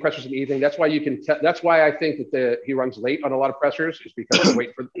doesn't do any pressers in the evening. That's why you can. That's why I think that he runs late on a lot of pressers, is because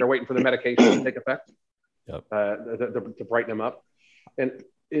they're waiting for the medication to take effect, to brighten him up, and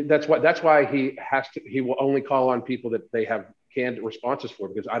that's why he will only call on people that they have canned responses for,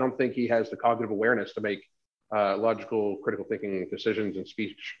 because I don't think he has the cognitive awareness to make logical, critical thinking decisions and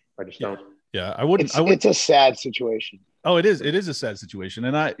speech. I just don't. Yeah, It's a sad situation. Oh, it is. It is a sad situation,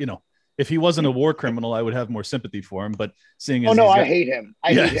 and if he wasn't a war criminal, I would have more sympathy for him. But seeing as I hate him.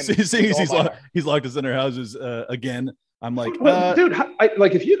 I hate him. Seeing as he's locked us in our houses again, I'm like, dude,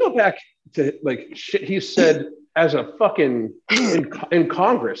 like if you go back to like shit he said as a fucking in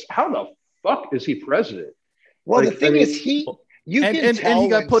Congress, how the fuck is he president? Well, the thing is, he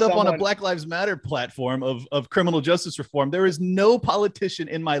got put up on a Black Lives Matter platform of criminal justice reform. There is no politician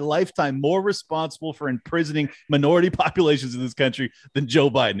in my lifetime more responsible for imprisoning minority populations in this country than Joe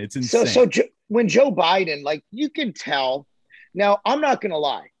Biden. It's insane. So when Joe Biden, like, you can tell. Now, I'm not going to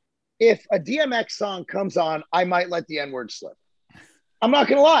lie. If a DMX song comes on, I might let the N-word slip. I'm not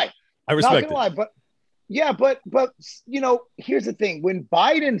going to lie. I respect it. Lie, but here's the thing. When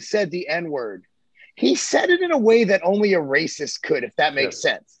Biden said the N-word, he said it in a way that only a racist could, if that makes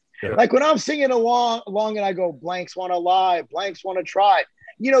sense. Yeah. Like when I'm singing along and I go, blanks want to lie, blanks want to try.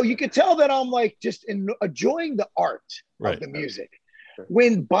 You could tell that I'm like just enjoying the art of the music. Right.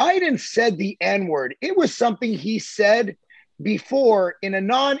 When Biden said the N-word, it was something he said before in a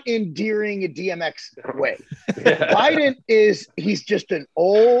non-endearing DMX way. Biden he's just an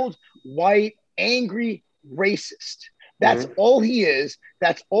old, white, angry racist. That's all he is.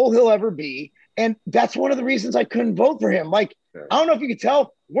 That's all he'll ever be. And that's one of the reasons I couldn't vote for him. Like, I don't know if you can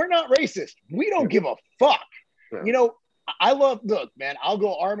tell, we're not racist. We don't give a fuck. Yeah. Look, man, I'll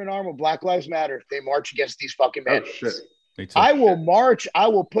go arm in arm with Black Lives Matter if they march against these fucking mandates. I will march. I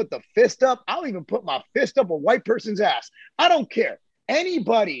will put the fist up. I'll even put my fist up a white person's ass. I don't care.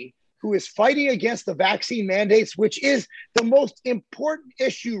 Anybody who is fighting against the vaccine mandates, which is the most important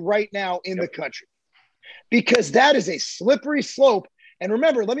issue right now in the country, because that is a slippery slope. And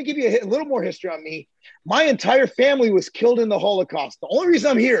remember, let me give you a little more history on me. My entire family was killed in the Holocaust. The only reason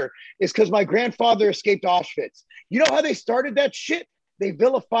I'm here is because my grandfather escaped Auschwitz. You know how they started that shit? They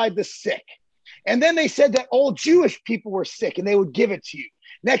vilified the sick. And then they said that all Jewish people were sick and they would give it to you.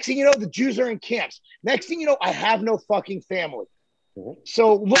 Next thing you know, the Jews are in camps. Next thing you know, I have no fucking family.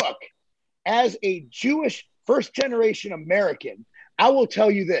 So look, as a Jewish first-generation American, I will tell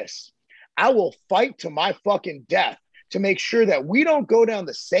you this. I will fight to my fucking death to make sure that we don't go down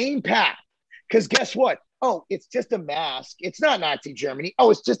the same path. Because guess what? Oh, it's just a mask. It's not Nazi Germany.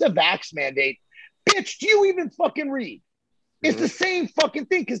 Oh, it's just a vax mandate. Bitch, do you even fucking read? It's the same fucking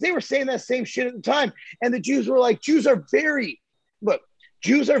thing, because they were saying that same shit at the time. And the Jews were like, Jews are very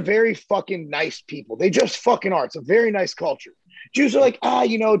fucking nice people. They just fucking are. It's a very nice culture. Jews are like,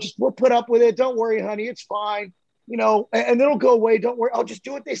 just we'll put up with it. Don't worry, honey. It's fine. And it'll go away. Don't worry. I'll just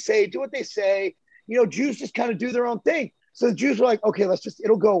do what they say. Do what they say. Jews just kind of do their own thing. So the Jews were like, okay,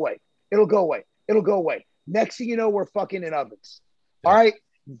 it'll go away. It'll go away. It'll go away. Next thing you know, we're fucking in ovens. Yeah. All right.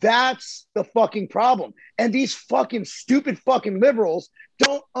 That's the fucking problem. And these fucking stupid fucking liberals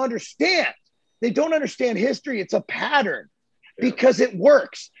don't understand. They don't understand history. It's a pattern because it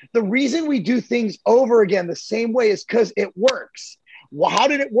works. The reason we do things over again the same way is because it works. Well, how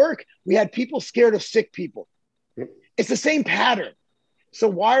did it work? We had people scared of sick people. It's the same pattern. So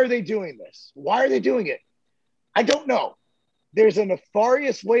why are they doing this? Why are they doing it? I don't know. There's a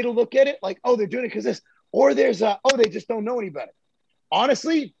nefarious way to look at it. Like, oh, they're doing it because this, or there's they just don't know any better.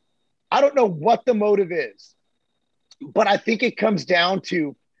 Honestly, I don't know what the motive is, but I think it comes down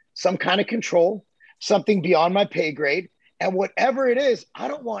to some kind of control, something beyond my pay grade. And whatever it is, I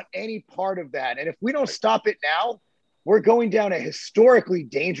don't want any part of that. And if we don't stop it now, we're going down a historically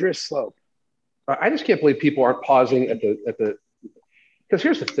dangerous slope. I just can't believe people aren't pausing at the, because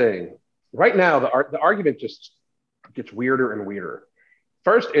here's the thing. Right now, the argument just gets weirder and weirder.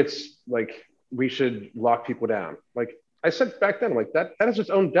 First, it's like we should lock people down. Like I said back then, like that has its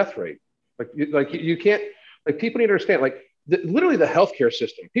own death rate. You can't, like people need to understand, like literally the healthcare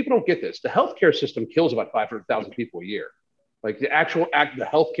system. People don't get this. The healthcare system kills about 500,000 people a year. Like the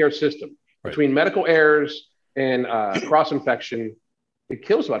healthcare system, right, between medical errors and cross infection, it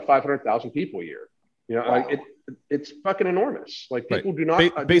kills about 500,000 people a year. Wow. Like it's fucking enormous. Like people do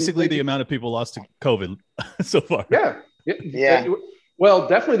not basically the amount of people lost to COVID so far. Yeah. Well,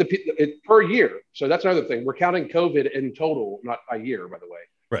 definitely per year. So that's another thing. We're counting COVID in total, not a year, by the way.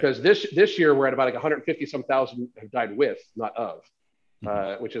 Right. Because this year we're at about like 150 some thousand have died with, not of,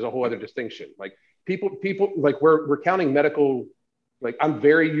 which is a whole other distinction. Like people like we're counting medical. Like I'm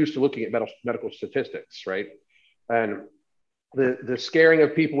very used to looking at medical statistics, right? And the scaring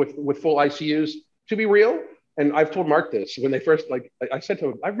of people with full ICUs, to be real. And I've told Mark this when they first, like I said to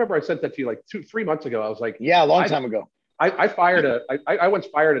him, I remember I sent that to you like 2-3 months ago. I was like, yeah, a long time ago. I once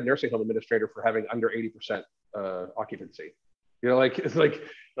fired a nursing home administrator for having under 80% occupancy. It's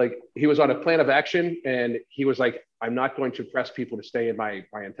like he was on a plan of action and he was like, I'm not going to press people to stay in my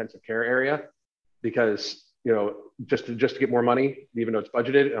intensive care area because, just to get more money, even though it's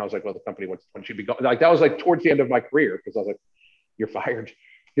budgeted. And I was like, well, the company wants you to be gone. Like that was like towards the end of my career because I was like, you're fired.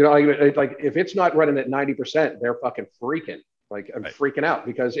 Like if it's not running at 90%, they're fucking freaking. Like I'm freaking out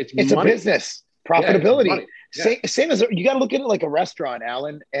because it's money. A business. Profitability. Same as you got to look at it like a restaurant,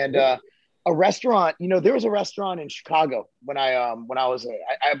 Alan. And a restaurant, there was a restaurant in Chicago when I was,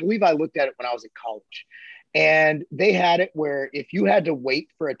 I believe I looked at it when I was in college, and they had it where if you had to wait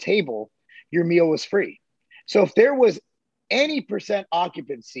for a table, your meal was free. So if there was any percent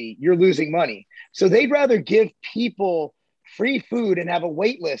occupancy, you're losing money. So they'd rather give people free food and have a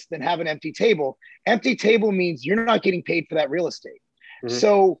wait list than have an empty table. Empty table means you're not getting paid for that real estate. Mm-hmm.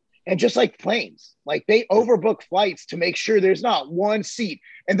 So, and just like planes, like they overbook flights to make sure there's not one seat,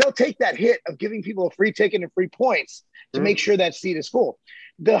 and they'll take that hit of giving people a free ticket and free points to make sure that seat is full.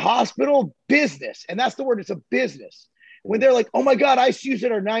 The hospital business, and that's the word, it's a business. When they're like, oh my God, ICUs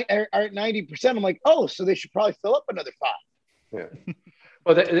are at 90%, I'm like, oh, so they should probably fill up another 5. Yeah.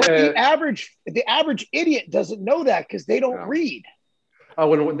 Well, the average idiot doesn't know that because they don't read. Oh,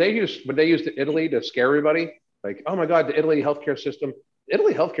 when they used Italy to scare everybody, like, oh my God, the Italy healthcare system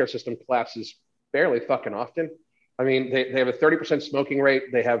collapses fairly fucking often. I mean, they have a 30% smoking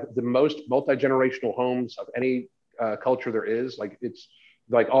rate. They have the most multi-generational homes of any culture there is. Like it's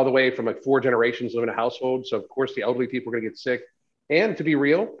like all the way from like 4 generations live in a household. So of course the elderly people are going to get sick. And to be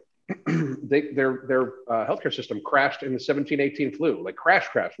real, their healthcare system crashed in the 17-18 flu, like crash,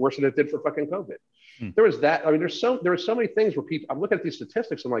 worse than it did for fucking COVID. There was that. I mean, there were so many things where people, I'm looking at these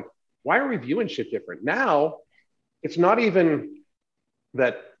statistics. I'm like, why are we viewing shit different? Now it's not even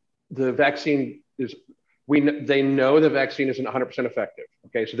that the vaccine is, they know the vaccine isn't 100% effective.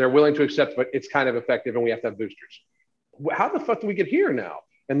 Okay. So they're willing to accept, but it's kind of effective and we have to have boosters. How the fuck do we get here now?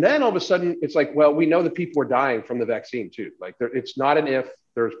 And then all of a sudden it's like, well, we know that people are dying from the vaccine too. Like it's not an if.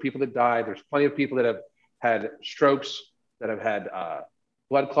 There's people that die. There's plenty of people that have had strokes, that have had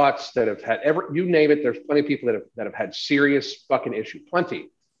blood clots, that have had you name it. There's plenty of people that have had serious fucking issue. Plenty.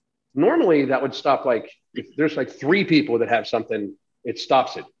 Normally that would stop, like if there's like 3 people that have something, it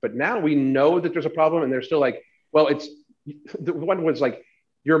stops it. But now we know that there's a problem and they're still like, well, the one was like,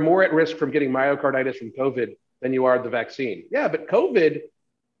 you're more at risk from getting myocarditis from COVID than you are the vaccine. Yeah, but COVID,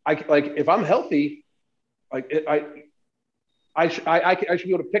 if I'm healthy, I should be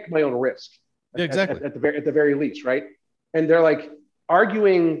able to pick my own risk. Yeah, exactly. At the very least, right? And they're like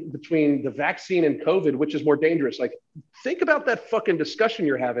arguing between the vaccine and COVID, which is more dangerous. Like, think about that fucking discussion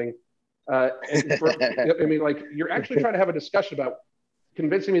you're having. I mean, like, you're actually trying to have a discussion about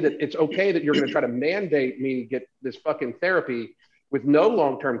convincing me that it's okay that you're going to try to mandate me get this fucking therapy with no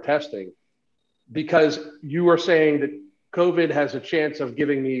long-term testing, because you are saying that COVID has a chance of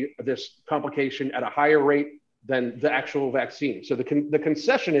giving me this complication at a higher rate than the actual vaccine. So the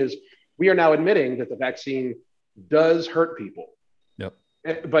concession is, we are now admitting that the vaccine does hurt people. Yep.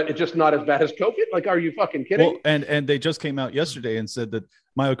 But it's just not as bad as COVID. Like, are you fucking kidding? Well, and they just came out yesterday and said that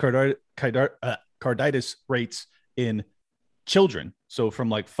myocarditis rates in children, so from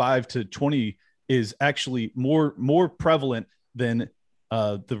like 5 to 20, is actually more prevalent than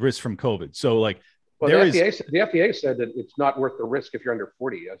the risk from COVID. So like, well, the FDA said that it's not worth the risk if you're under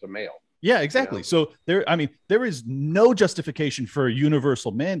 40 as a male. Yeah, exactly. You know? So there is no justification for a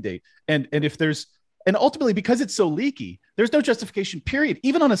universal mandate. And if there's, and ultimately, because it's so leaky, there's no justification, period.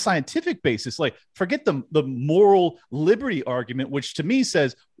 Even on a scientific basis, like, forget the moral liberty argument, which to me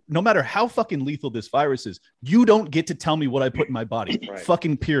says, no matter how fucking lethal this virus is, you don't get to tell me what I put in my body. Right.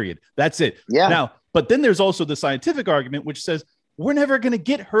 Fucking period. That's it. Yeah. Now, but then there's also the scientific argument, which says, we're never going to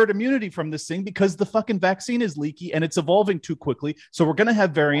get herd immunity from this thing because the fucking vaccine is leaky and it's evolving too quickly. So we're going to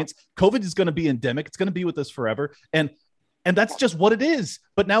have variants. COVID is going to be endemic. It's going to be with us forever. And that's just what it is.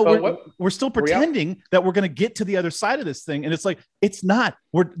 But now we're still pretending that we're going to get to the other side of this thing. And it's like, it's not.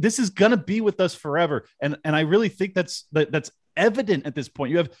 This is going to be with us forever. And I really think that's evident at this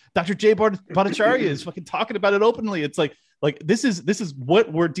point. You have Dr. Jay Bhattacharya is fucking talking about it openly. It's like this is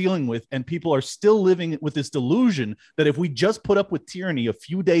what we're dealing with, and people are still living with this delusion that if we just put up with tyranny a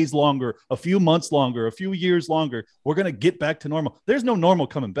few days longer, a few months longer, a few years longer, we're going to get back to normal. There's no normal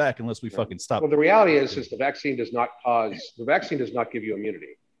coming back unless we fucking stop. Well, the reality is the vaccine does not give you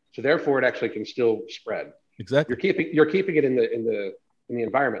immunity, so therefore it actually can still spread. Exactly. You're keeping it in the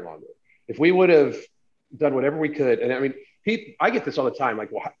environment longer. If we would have done whatever we could, and I mean, I get this all the time,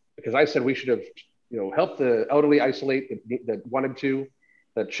 like, well, because I said we should have, helped the elderly isolate that wanted to,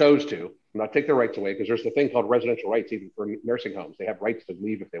 that chose to, not take their rights away, because there's the thing called residential rights, even for nursing homes. They have rights to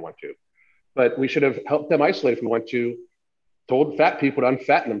leave if they want to. But we should have helped them isolate if we want to, told fat people to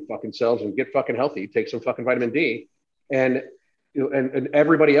unfatten them fucking selves and get fucking healthy, take some fucking vitamin D. And, and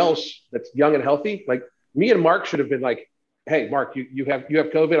everybody else that's young and healthy, like me and Mark should have been like, hey, Mark, you have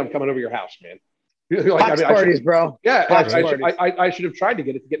COVID, I'm coming over your house, man. Parties, bro. Yeah, I should have tried to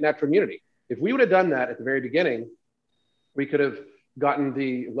get natural immunity. If we would have done that at the very beginning, we could have gotten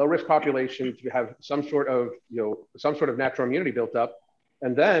the low risk population to have some sort of natural immunity built up,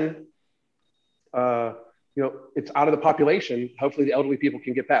 and then it's out of the population. Hopefully, the elderly people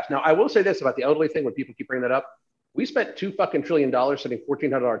can get past. Now, I will say this about the elderly thing: when people keep bringing that up, we spent $2 fucking trillion sending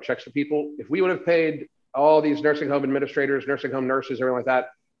 $1,400 checks to people. If we would have paid all these nursing home administrators, nursing home nurses, everything like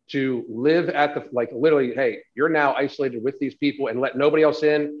that, to live at literally, hey, you're now isolated with these people and let nobody else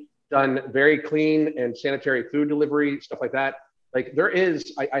in, done very clean and sanitary food delivery, stuff like that. Like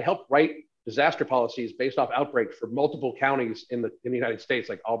I helped write disaster policies based off outbreaks for multiple counties in the United States,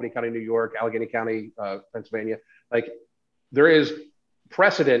 like Albany County, New York, Allegheny County, Pennsylvania. Like, there is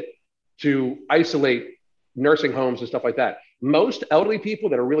precedent to isolate nursing homes and stuff like that. Most elderly people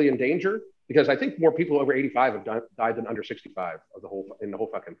that are really in danger, because I think more people over 85 have died than under 65 in the whole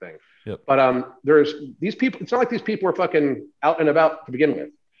fucking thing. Yep. But there's these people. It's not like these people are fucking out and about to begin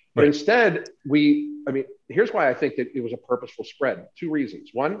with. But instead, here's why I think that it was a purposeful spread. 2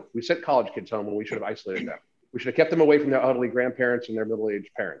 reasons. One, we sent college kids home when we should have isolated them. We should have kept them away from their elderly grandparents and their middle-aged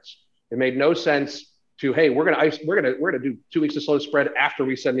parents. It made no sense to, hey, we're gonna do 2 weeks of slow spread after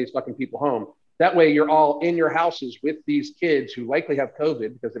we send these fucking people home. That way, you're all in your houses with these kids who likely have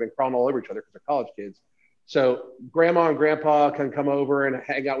COVID because they've been crawling all over each other because they're college kids. So grandma and grandpa can come over and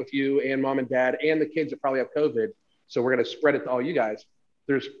hang out with you, and mom and dad, and the kids that probably have COVID. So we're going to spread it to all you guys.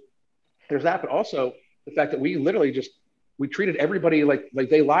 There's that, but also the fact that we literally we treated everybody like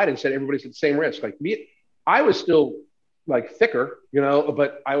they lied and said everybody's at the same risk. Like me, I was still like thicker,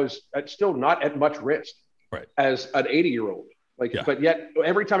 but I was still not at much risk as an 80-year-old. But yet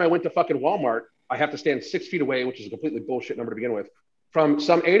every time I went to fucking Walmart, I have to stand 6 feet away, which is a completely bullshit number to begin with, from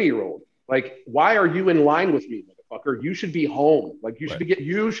some 80-year-old. Like, why are you in line with me, motherfucker? You should be home. Like, you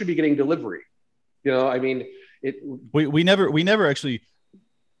should be getting delivery. I mean, we never actually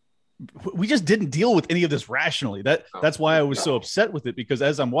we just didn't deal with any of this rationally. That's why I was so upset with it, because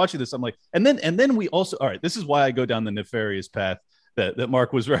as I'm watching this, I'm like, and then we also, all right, this is why I go down the nefarious path that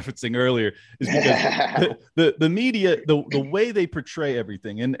Mark was referencing earlier, is because the media, the way they portray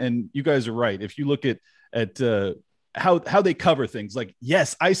everything, and you guys are right. If you look at how they cover things, like,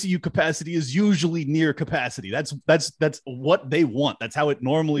 yes, ICU capacity is usually near capacity. That's what they want. That's how it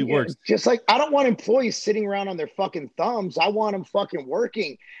normally works. Just like, I don't want employees sitting around on their fucking thumbs. I want them fucking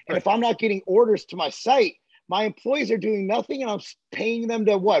working. And if I'm not getting orders to my site, my employees are doing nothing, and I'm paying them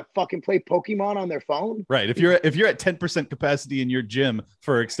to what? Fucking play Pokemon on their phone? Right. If you're at 10% capacity in your gym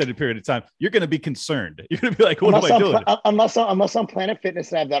for an extended period of time, you're going to be concerned. You're going to be like, what am I doing? Unless I'm Planet Fitness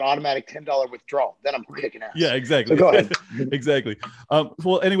and I have that automatic $10 withdrawal, then I'm kicking ass. Yeah, exactly. So go ahead. Exactly.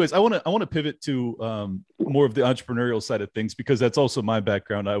 Well, anyways, I want to pivot to more of the entrepreneurial side of things, because that's also my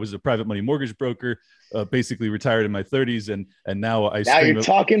background. I was a private money mortgage broker, basically retired in my 30s, and now you're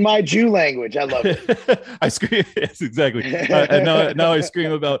talking my Jew language. I love it. I scream. Yes, exactly. And now I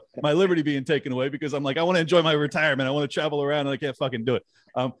scream about my liberty being taken away, because I'm like, I want to enjoy my retirement. I want to travel around, and I can't fucking do it.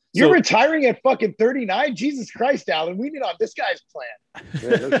 You're retiring at fucking 39. Jesus Christ, Alan. We need on this guy's plan.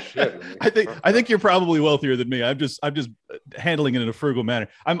 Yeah, no shit, I think you're probably wealthier than me. I'm just handling it in a frugal manner.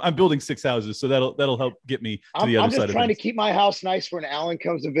 I'm building 6 houses, so that'll help get me to the other side of it. I'm just trying to keep my house nice when Alan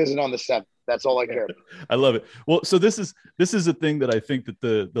comes to visit on the 7th. That's all I care about. I love it. Well, so this is a thing that I think that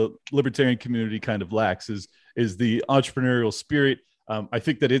the libertarian community kind of lacks, is the entrepreneurial spirit. I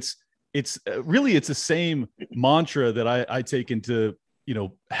think that it's really the same mantra that I take into,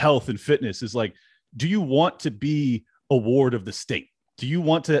 health and fitness, is like, do you want to be a ward of the state? Do you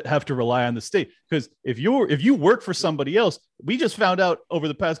want to have to rely on the state? Because if you work for somebody else, we just found out over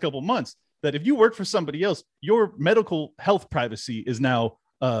the past couple of months that if you work for somebody else, your medical health privacy is now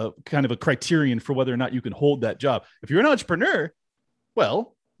kind of a criterion for whether or not you can hold that job. If you're an entrepreneur,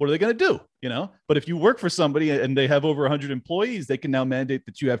 well, what are they going to do? But if you work for somebody and they have over 100 employees, they can now mandate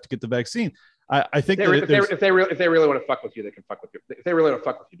that you have to get the vaccine. I think if they really want to fuck with you, they can fuck with you. If they really want to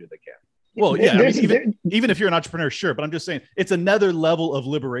fuck with you, they can. Well, yeah, even if you're an entrepreneur, sure. But I'm just saying, it's another level of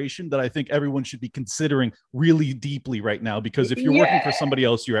liberation that I think everyone should be considering really deeply right now, because if you're working for somebody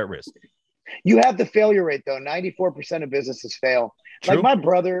else, you're at risk. You have the failure rate, though. 94% of businesses fail. True. Like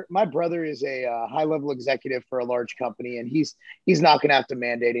my brother is a high-level executive for a large company, and he's not going to have to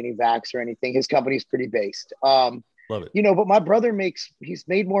mandate any vax or anything. His company's pretty based. Love it. But my brother he's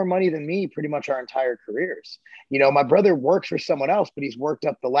made more money than me pretty much our entire careers. My brother works for someone else, but he's worked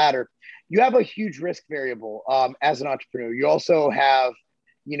up the ladder. You have a huge risk variable as an entrepreneur. You also have,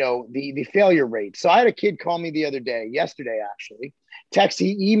 the failure rate. So I had a kid call me yesterday actually,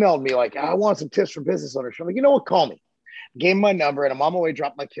 he emailed me like, I want some tips for business owners. I'm like, you know what, call me. Gave him my number, and I'm on my way to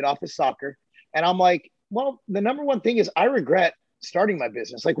drop my kid off at soccer. And I'm like, well, the number one thing is I regret starting my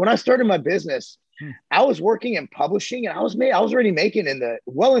business. Like when I started my business, I was working in publishing, and I was already making into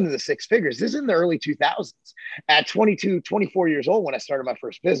the 6 figures. This is in the early 2000s at 22, 24 years old when I started my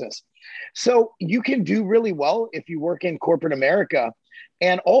first business. So you can do really well if you work in corporate America.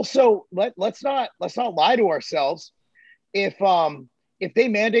 And also let's not lie to ourselves. If they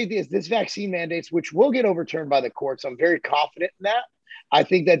mandate this vaccine mandates, which will get overturned by the courts, I'm very confident in that. I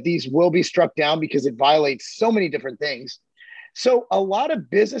think that these will be struck down because it violates so many different things. So a lot of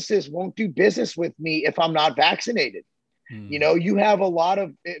businesses won't do business with me if I'm not vaccinated. You have a lot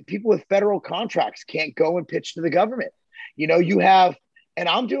of people with federal contracts can't go and pitch to the government. And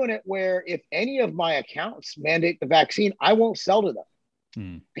I'm doing it where if any of my accounts mandate the vaccine, I won't sell to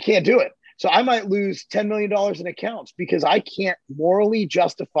them. I can't do it. So I might lose $10 million in accounts because I can't morally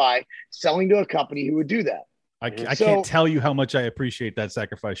justify selling to a company who would do that. I can't tell you how much I appreciate that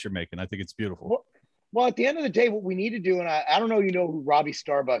sacrifice you're making. I think it's beautiful. Well, at the end of the day, what we need to do, and I don't know, who Robbie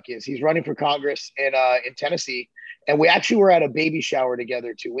Starbuck is. He's running for Congress in Tennessee. And we actually were at a baby shower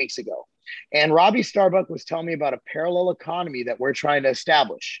together 2 weeks ago. And Robbie Starbuck was telling me about a parallel economy that we're trying to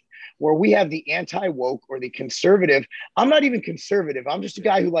establish, where we have the anti-woke or the conservative. I'm not even conservative. I'm just a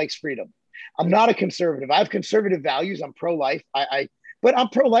guy who likes freedom. I'm not a conservative. I have conservative values. I'm pro-life. But I'm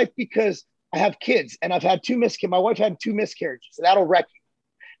pro-life because I have kids, and I've had my wife had 2 miscarriages. So that'll wreck you.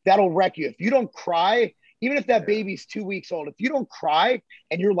 That'll wreck you. If you don't cry, even if that baby's 2 weeks old, if you don't cry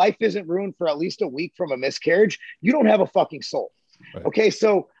and your life isn't ruined for at least a week from a miscarriage, you don't have a fucking soul. Right. Okay.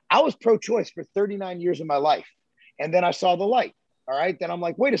 So I was pro-choice for 39 years of my life. And then I saw the light. All right. Then I'm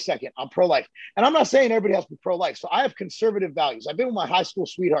like, wait a second, I'm pro-life. And I'm not saying everybody has to be pro-life. So I have conservative values. I've been with my high school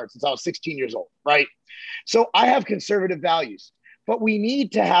sweetheart since I was 16 years old. Right. So I have conservative values. But we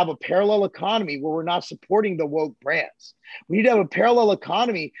need to have a parallel economy where we're not supporting the woke brands. We need to have a parallel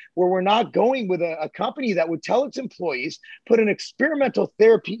economy where we're not going with a company that would tell its employees, put an experimental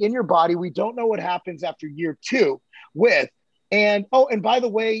therapy in your body. We don't know what happens after year 2 with. And by the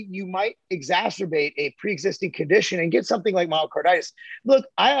way, you might exacerbate a pre-existing condition and get something like myocarditis. Look,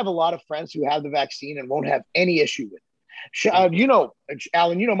 I have a lot of friends who have the vaccine and won't have any issue with it.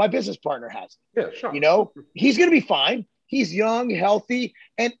 Alan, my business partner has it. Yeah, sure. He's going to be fine. He's young, healthy,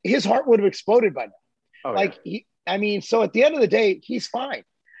 and his heart would have exploded by now. So at the end of the day, he's fine.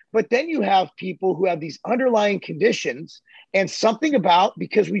 But then you have people who have these underlying conditions and something about,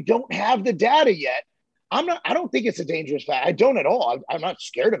 because we don't have the data yet. I don't think it's a dangerous fact. I don't at all. I'm not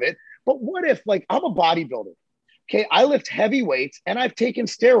scared of it. But what if, I'm a bodybuilder? Okay, I lift heavy weights and I've taken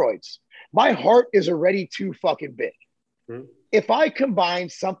steroids. My heart is already too fucking big. Mm-hmm. If I combine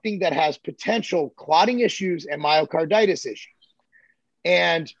something that has potential clotting issues and myocarditis issues,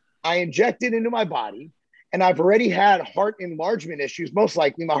 and I inject it into my body, and I've already had heart enlargement issues, most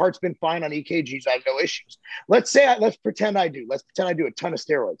likely my heart's been fine on EKGs, I have no issues. Let's pretend I do a ton of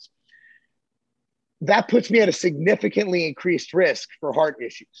steroids. That puts me at a significantly increased risk for heart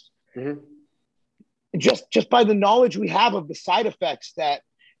issues. Mm-hmm. Just by the knowledge we have of the side effects that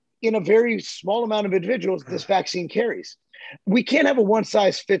in a very small amount of individuals, this vaccine carries. We can't have a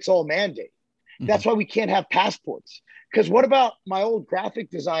one-size-fits-all mandate. Mm-hmm. That's why we can't have passports. Because what about my old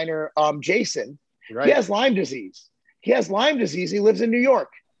graphic designer, Jason? Right. He has Lyme disease. He lives in New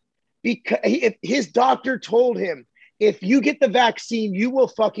York. Because if his doctor told him, if you get the vaccine, you will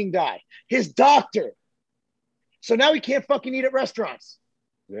fucking die. His doctor. So now he can't fucking eat at restaurants.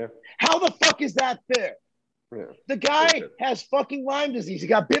 Yeah. How the fuck is that fair? Yeah. The guy has fucking Lyme disease. He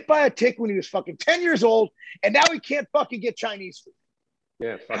got bit by a tick when he was fucking 10 years old, and now he can't fucking get Chinese food.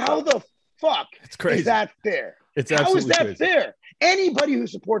 Yeah. How the fuck is that fair? How is that crazy. fair? Anybody who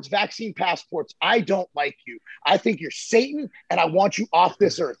supports vaccine passports, I don't like you. I think you're Satan, and I want you off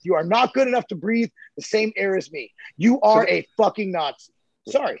this earth. You are not good enough to breathe the same air as me. You are a fucking Nazi.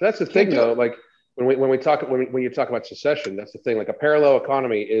 Sorry. That's the thing, though. Like when you talk about secession, that's the thing. Like a parallel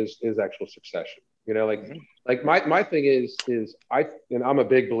economy is actual succession. Like my thing is I'm a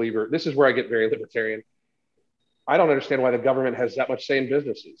big believer. This is where I get very libertarian. I don't understand why the government has that much say in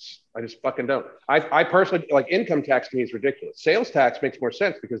businesses. I just fucking don't. I personally, income tax to me is ridiculous. Sales tax makes more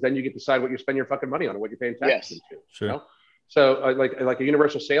sense because then you get to decide what you spend your fucking money on and what you're paying taxes into. Sure. So like a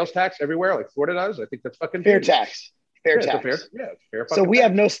universal sales tax everywhere, like Florida does. I think that's fucking fair tax. Fair tax. Fair. So we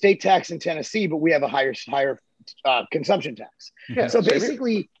have no state tax in Tennessee, but we have a higher consumption tax. Yeah, so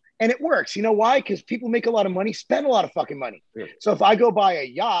basically, and it works. You know why? Because people make a lot of money, spend a lot of fucking money. Yeah. So if I go buy a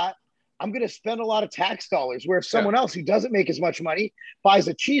yacht, I'm going to spend a lot of tax dollars, where if someone else who doesn't make as much money buys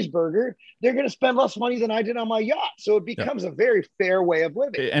a cheeseburger, they're going to spend less money than I did on my yacht. So it becomes a very fair way of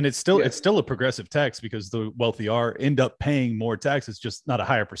living. And it's still a progressive tax because the wealthy end up paying more taxes, just not a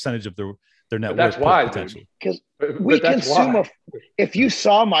higher percentage of their net worth. That's why, potentially. Because we consume if you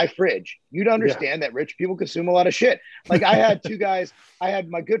saw my fridge, you'd understand that rich people consume a lot of shit. Like I had two guys, I had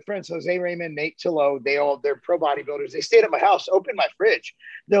my good friends, Jose Raymond, Nate Tillo. They're pro bodybuilders. They stayed at my house, opened my fridge.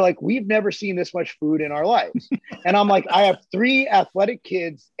 They're like, we've never seen this much food in our lives. And I'm like, I have 3 athletic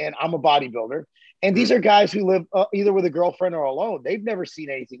kids and I'm a bodybuilder. And these are guys who live either with a girlfriend or alone. They've never seen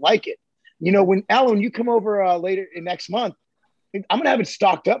anything like it. When Alan, you come over later next month, I'm gonna have it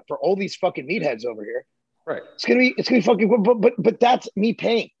stocked up for all these fucking meatheads over here. Right. It's gonna be fucking, but that's me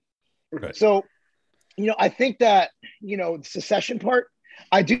paying. Right. So, I think that the secession part.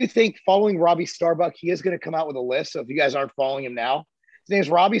 I do think following Robbie Starbuck, he is gonna come out with a list. So if you guys aren't following him now, his name is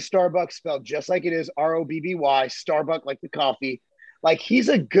Robbie Starbuck, spelled just like it is, ROBBY. Starbuck, like the coffee. Like he's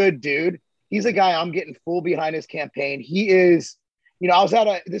a good dude. He's a guy I'm getting full behind his campaign. He is. I was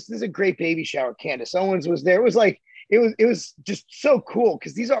at this is a great baby shower. Candace Owens was there. It was like. It was just so cool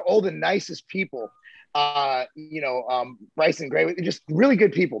because these are all the nicest people, Bryson Gray, just really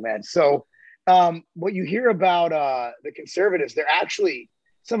good people, man. So what you hear about the conservatives, they're actually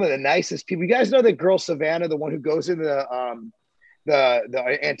some of the nicest people. You guys know that girl Savannah, the one who goes into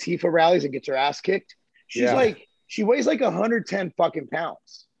the Antifa rallies and gets her ass kicked? She weighs like 110 fucking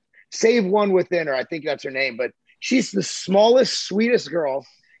pounds. Save one within her. I think that's her name, but she's the smallest, sweetest girl.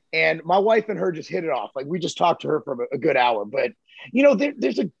 And my wife and her just hit it off. Like we just talked to her for a good hour. But,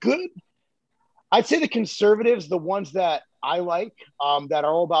 there's a good – I'd say the conservatives, the ones that I like that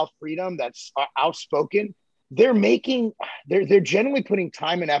are all about freedom, that's outspoken, they're genuinely putting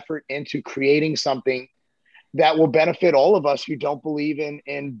time and effort into creating something that will benefit all of us who don't believe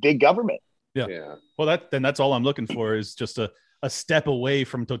in big government. Yeah. Well, that's all I'm looking for is just a a step away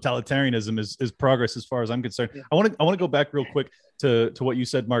from totalitarianism is progress as far as I'm concerned. I want to go back real quick to what you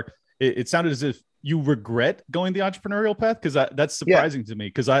said, Mark. It sounded as if you regret going the entrepreneurial path, because that's surprising to me,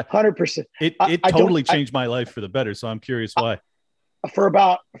 because 100%. It totally changed my life for the better. So I'm curious why. For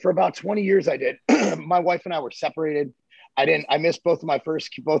about 20 years, I did. My wife and I were separated. I missed both of my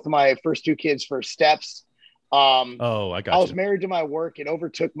first two kids' first steps. I was married to my work. It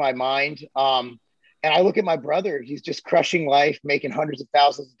overtook my mind. And I look at my brother, he's just crushing life, making hundreds of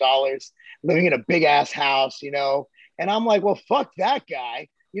thousands of dollars, living in a big ass house, and I'm like, well, fuck that guy,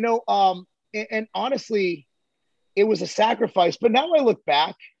 and honestly, it was a sacrifice, but now I look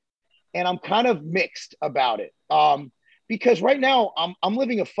back and I'm kind of mixed about it. Because right now I'm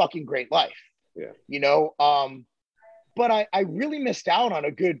living a fucking great life, but I really missed out on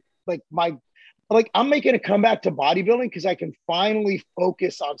a good, I'm making a comeback to bodybuilding because I can finally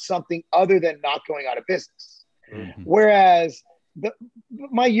focus on something other than not going out of business. Mm-hmm. Whereas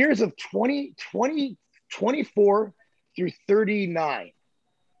my years of 24 through 39,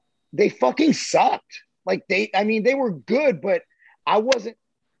 they fucking sucked. They were good, but I wasn't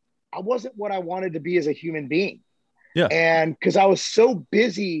what I wanted to be as a human being. Yeah. And because I was so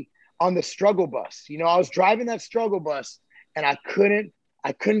busy on the struggle bus, I was driving that struggle bus and I couldn't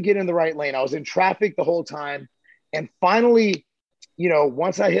get in the right lane. I was in traffic the whole time. And finally,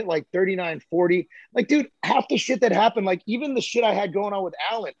 once I hit 39, 40, dude, half the shit that happened, even the shit I had going on with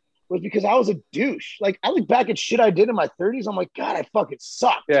Alan was because I was a douche. I look back at shit I did in my 30s. I'm like, God, I fucking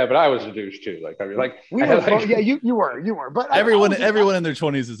sucked. Yeah, but I was a douche too. You were. But everyone in their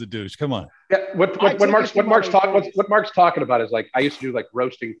 20s is a douche. Come on. Yeah, what Mark's talking about is I used to do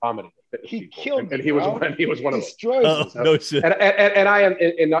roasting comedy. He killed me, and he was one of them. No shit. And I am,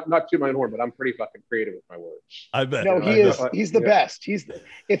 and not to my horn, but I'm pretty fucking creative with my words. I bet. No, he is. He's the best.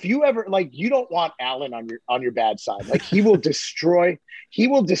 If you ever you don't want Alan on your bad side. He will destroy. He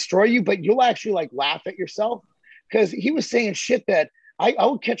will destroy you, but you'll actually laugh at yourself, because he was saying shit that I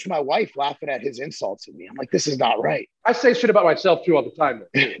would catch my wife laughing at his insults at me. I'm like, this is not right. I say shit about myself too all the time.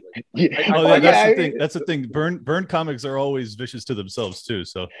 That's the thing. That's the thing. Burn comics are always vicious to themselves too.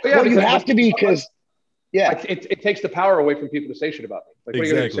 So you have to be, because it takes the power away from people to say shit about me. What are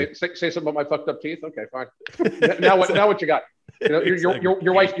you gonna say something about my fucked up teeth? Okay, fine. now what you got?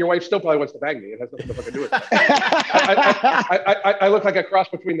 Your wife still probably wants to bang me. It has nothing to fucking do with it. I look like a cross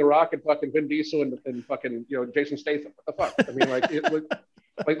between The Rock and fucking Vin Diesel and fucking Jason Statham. What the fuck? I mean,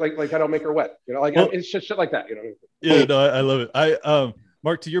 I don't make her wet. It's just shit like that. Yeah, no, I love it.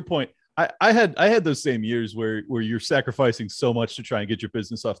 Mark, to your point, I had those same years where you're sacrificing so much to try and get your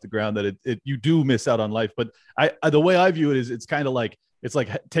business off the ground that you do miss out on life. But the way I view it is, it's kind of it's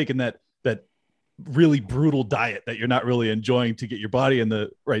like taking that really brutal diet that you're not really enjoying to get your body in the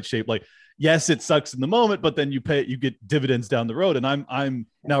right shape. Yes, it sucks in the moment, but then you get dividends down the road. And I'm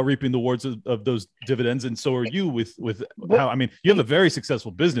now reaping the rewards of those dividends. And so are you with how, I mean, you have a very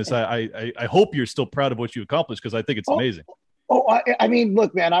successful business. I hope you're still proud of what you accomplished, because I think it's amazing. I mean,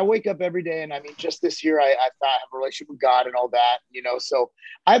 look, man, I wake up every day, and I mean, just this year, I have a relationship with God and all that, so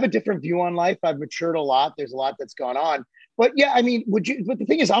I have a different view on life. I've matured a lot. There's a lot that's gone on. But yeah, I mean, but the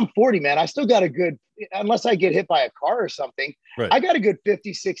thing is, I'm 40, man. I still got a good, unless I get hit by a car or something, right, I got a good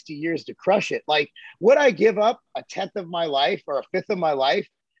 50, 60 years to crush it. Would I give up a 10th of my life or a 5th of my life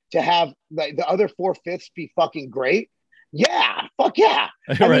to have the other 4/5 be fucking great? Yeah, fuck yeah.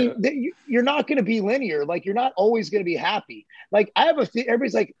 I mean, you're not going to be linear. You're not always going to be happy. I have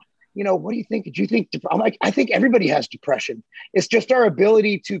everybody's like, what do you think? Do you think? I'm like, I think everybody has depression. It's just our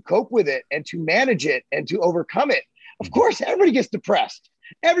ability to cope with it and to manage it and to overcome it. Of course, everybody gets depressed.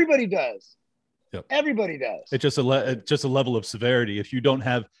 Everybody does. Yep. Everybody does. It's just a level of severity. If you don't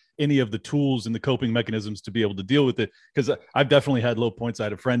have any of the tools and the coping mechanisms to be able to deal with it, because I've definitely had low points. I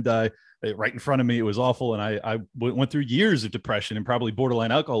had a friend die right in front of me. It was awful. And I went through years of depression and probably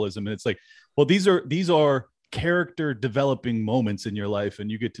borderline alcoholism. And it's like, well, these are character developing moments in your life. And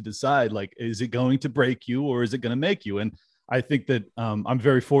you get to decide, is it going to break you or is it going to make you? And I think that I'm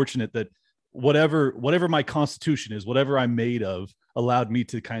very fortunate that whatever my constitution is, whatever I'm made of, allowed me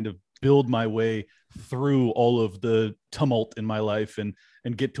to kind of build my way through all of the tumult in my life and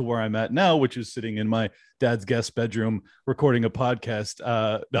get to where I'm at now, which is sitting in my dad's guest bedroom recording a podcast.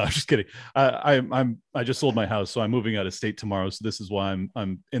 No, I'm just kidding. I just sold my house, so I'm moving out of state tomorrow. So this is why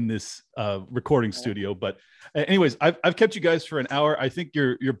I'm in this recording studio. But anyways, I've kept you guys for an hour. I think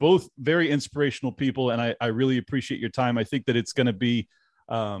you're both very inspirational people, and I really appreciate your time. I think that it's going to be,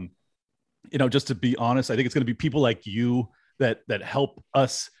 just to be honest, I think it's going to be people like you that help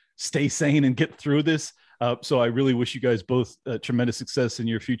us stay sane and get through this. So I really wish you guys both tremendous success in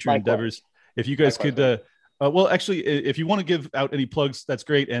your future endeavors. If you guys could Well, actually, if you want to give out any plugs, that's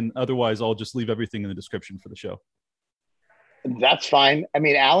great. And otherwise, I'll just leave everything in the description for the show. That's fine. I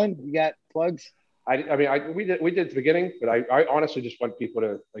mean, Alan, you got plugs? We did at the beginning, but I honestly just want people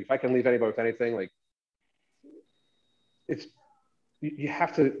to, like, if I can leave anybody with anything, like, you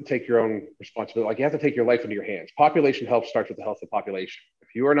have to take your own responsibility. Like, you have to take your life into your hands. Population health starts with the health of the population.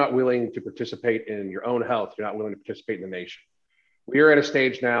 If you are not willing to participate in your own health, you're not willing to participate in the nation. We are at a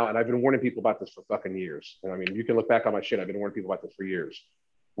stage now, and I've been warning people about this for fucking years. And I mean, you can look back on my shit. I've been warning people about this for years.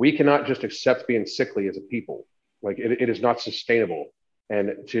 We cannot just accept being sickly as a people. Like, it is not sustainable.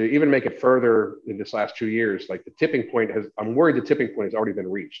 And to even make it further in this last 2 years, like, the tipping point I'm worried the tipping point has already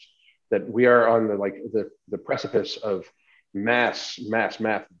been reached, that we are on the precipice of mass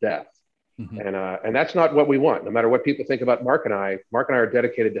death. Mm-hmm. And that's not what we want. No matter what people think about Mark and I are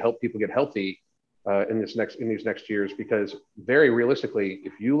dedicated to help people get healthy in these next years, because very realistically,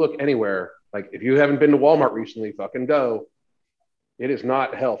 if you look anywhere, like, if you haven't been to Walmart recently, fucking go. It is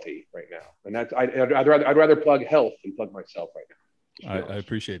not healthy right now. And that's, I'd rather plug health than plug myself right now. I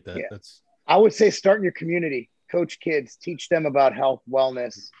appreciate that. Yeah. I would say start in your community, coach kids, teach them about health,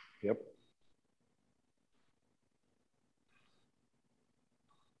 wellness. Yep.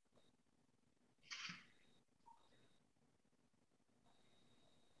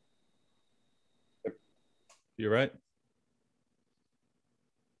 You're right.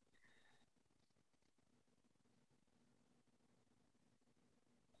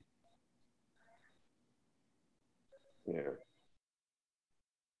 Yeah.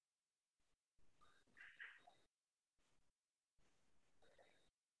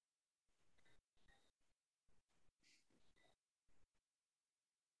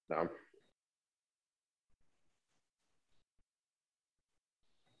 No.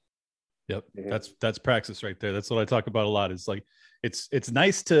 Yep. Mm-hmm. That's praxis right there. That's what I talk about a lot. It's like, it's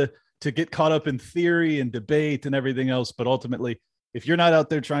nice to get caught up in theory and debate and everything else, but ultimately, if you're not out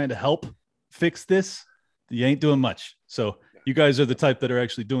there trying to help fix this, you ain't doing much. So you guys are the type that are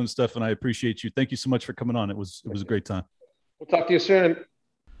actually doing stuff, and I appreciate you. Thank you so much for coming on. It was a great time. We'll talk to you soon.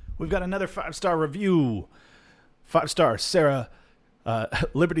 We've got another 5-star review. 5-star Sarah,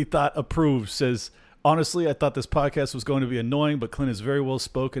 Liberty Thought approves, says, honestly, I thought this podcast was going to be annoying, but Clint is very well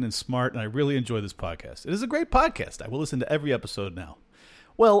spoken and smart, and I really enjoy this podcast. It is a great podcast. I will listen to every episode now.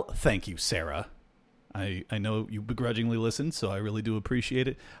 Well, thank you, Sarah. I know you begrudgingly listen, so I really do appreciate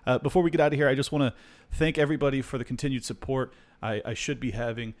it. Before we get out of here, I just want to thank everybody for the continued support. I should be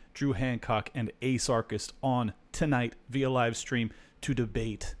having Drew Hancock and Ace Archist on tonight via live stream to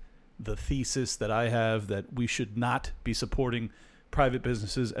debate the thesis that I have that we should not be supporting private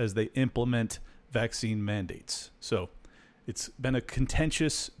businesses as they implement vaccine mandates. So it's been a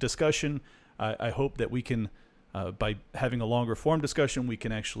contentious discussion. I hope that we can, by having a longer form discussion, we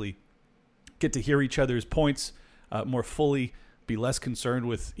can actually get to hear each other's points more fully, be less concerned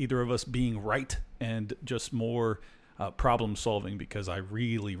with either of us being right, and just more problem solving, because I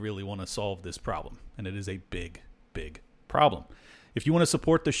really, really want to solve this problem. And it is a big, big problem. If you want to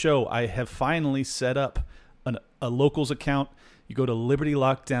support the show, I have finally set up a Locals account. You go to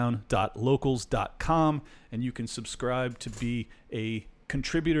libertylockdown.locals.com and you can subscribe to be a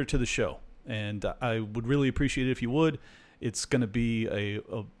contributor to the show. And I would really appreciate it if you would. It's going to be a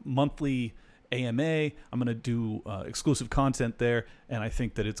monthly AMA. I'm going to do exclusive content there, and I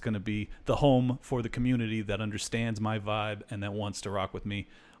think that it's going to be the home for the community that understands my vibe and that wants to rock with me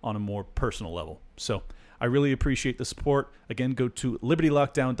on a more personal level. So I really appreciate the support. Again, go to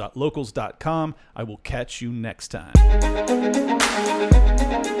libertylockdown.locals.com. I will catch you next time.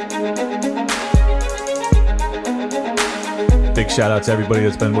 Big shout out to everybody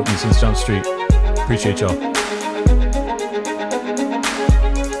that's been with me since Jump Street. Appreciate y'all.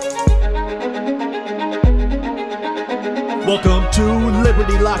 Welcome to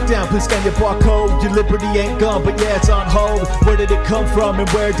Liberty Lockdown. Please scan your barcode. Your liberty ain't gone, but yeah, it's on hold. Where did it come from and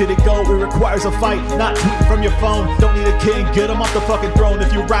where did it go? It requires a fight, not tweeting from your phone. Don't need a king, get him off the fucking throne.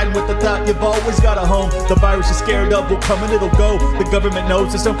 If you're riding with the thought, you've always got a home. The virus you're scared of will come and it'll go. The government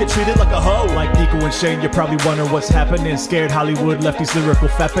knows this, don't get treated like a hoe. Like Nico and Shane, you're probably wondering what's happening. Scared Hollywood lefties lyrical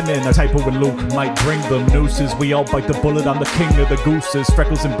fapping in. A typo with Luke might bring them nooses. We all bite the bullet, I'm the king of the gooses.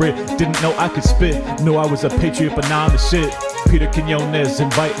 Freckles and Brit didn't know I could spit. Knew I was a patriot, but now I'm the shit. Peter Quinones,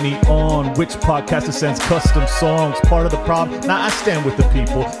 invite me on. Which podcaster sends custom songs? Part of the problem? Nah, I stand with the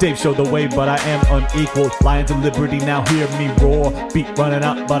people. Dave showed the way, but I am unequal. Lions of Liberty, now hear me roar. Beat running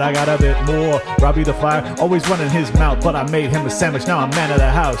out, but I got a bit more. Robbie the Fire, always running his mouth, but I made him a sandwich, now I'm man of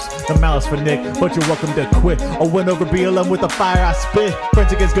the house. The malice for Nick, but you're welcome to quit. I went over BLM with the fire I spit.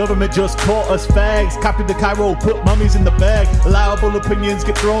 Friends against government just call us fags. Copied the Cairo, put mummies in the bag. Allowable opinions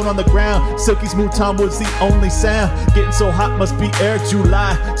get thrown on the ground. Silky smooth Tom was the only sound. Getting so hot must be Eric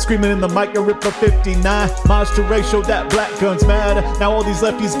July. Screaming in the mic, a Ripper 59. Miles to Ray showed that black guns matter. Now all these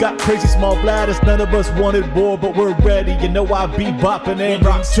lefties got crazy small bladders. None of us wanted war, but we're ready. You know I be bopping and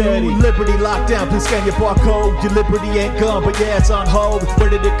rock steady. Liberty lockdown, please scan your barcode. Your liberty ain't gone, but yeah, it's on hold. Where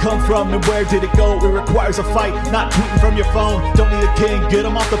did it come from and where did it go? It requires a fight, not tweeting from your phone. Don't need a king, get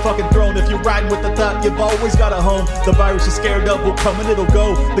him off the fucking throne. If you're riding with the thought, you've always got a home. The virus you're scared of will come and it'll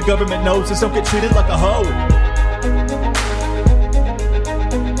go. The government knows, just don't get treated like a hoe.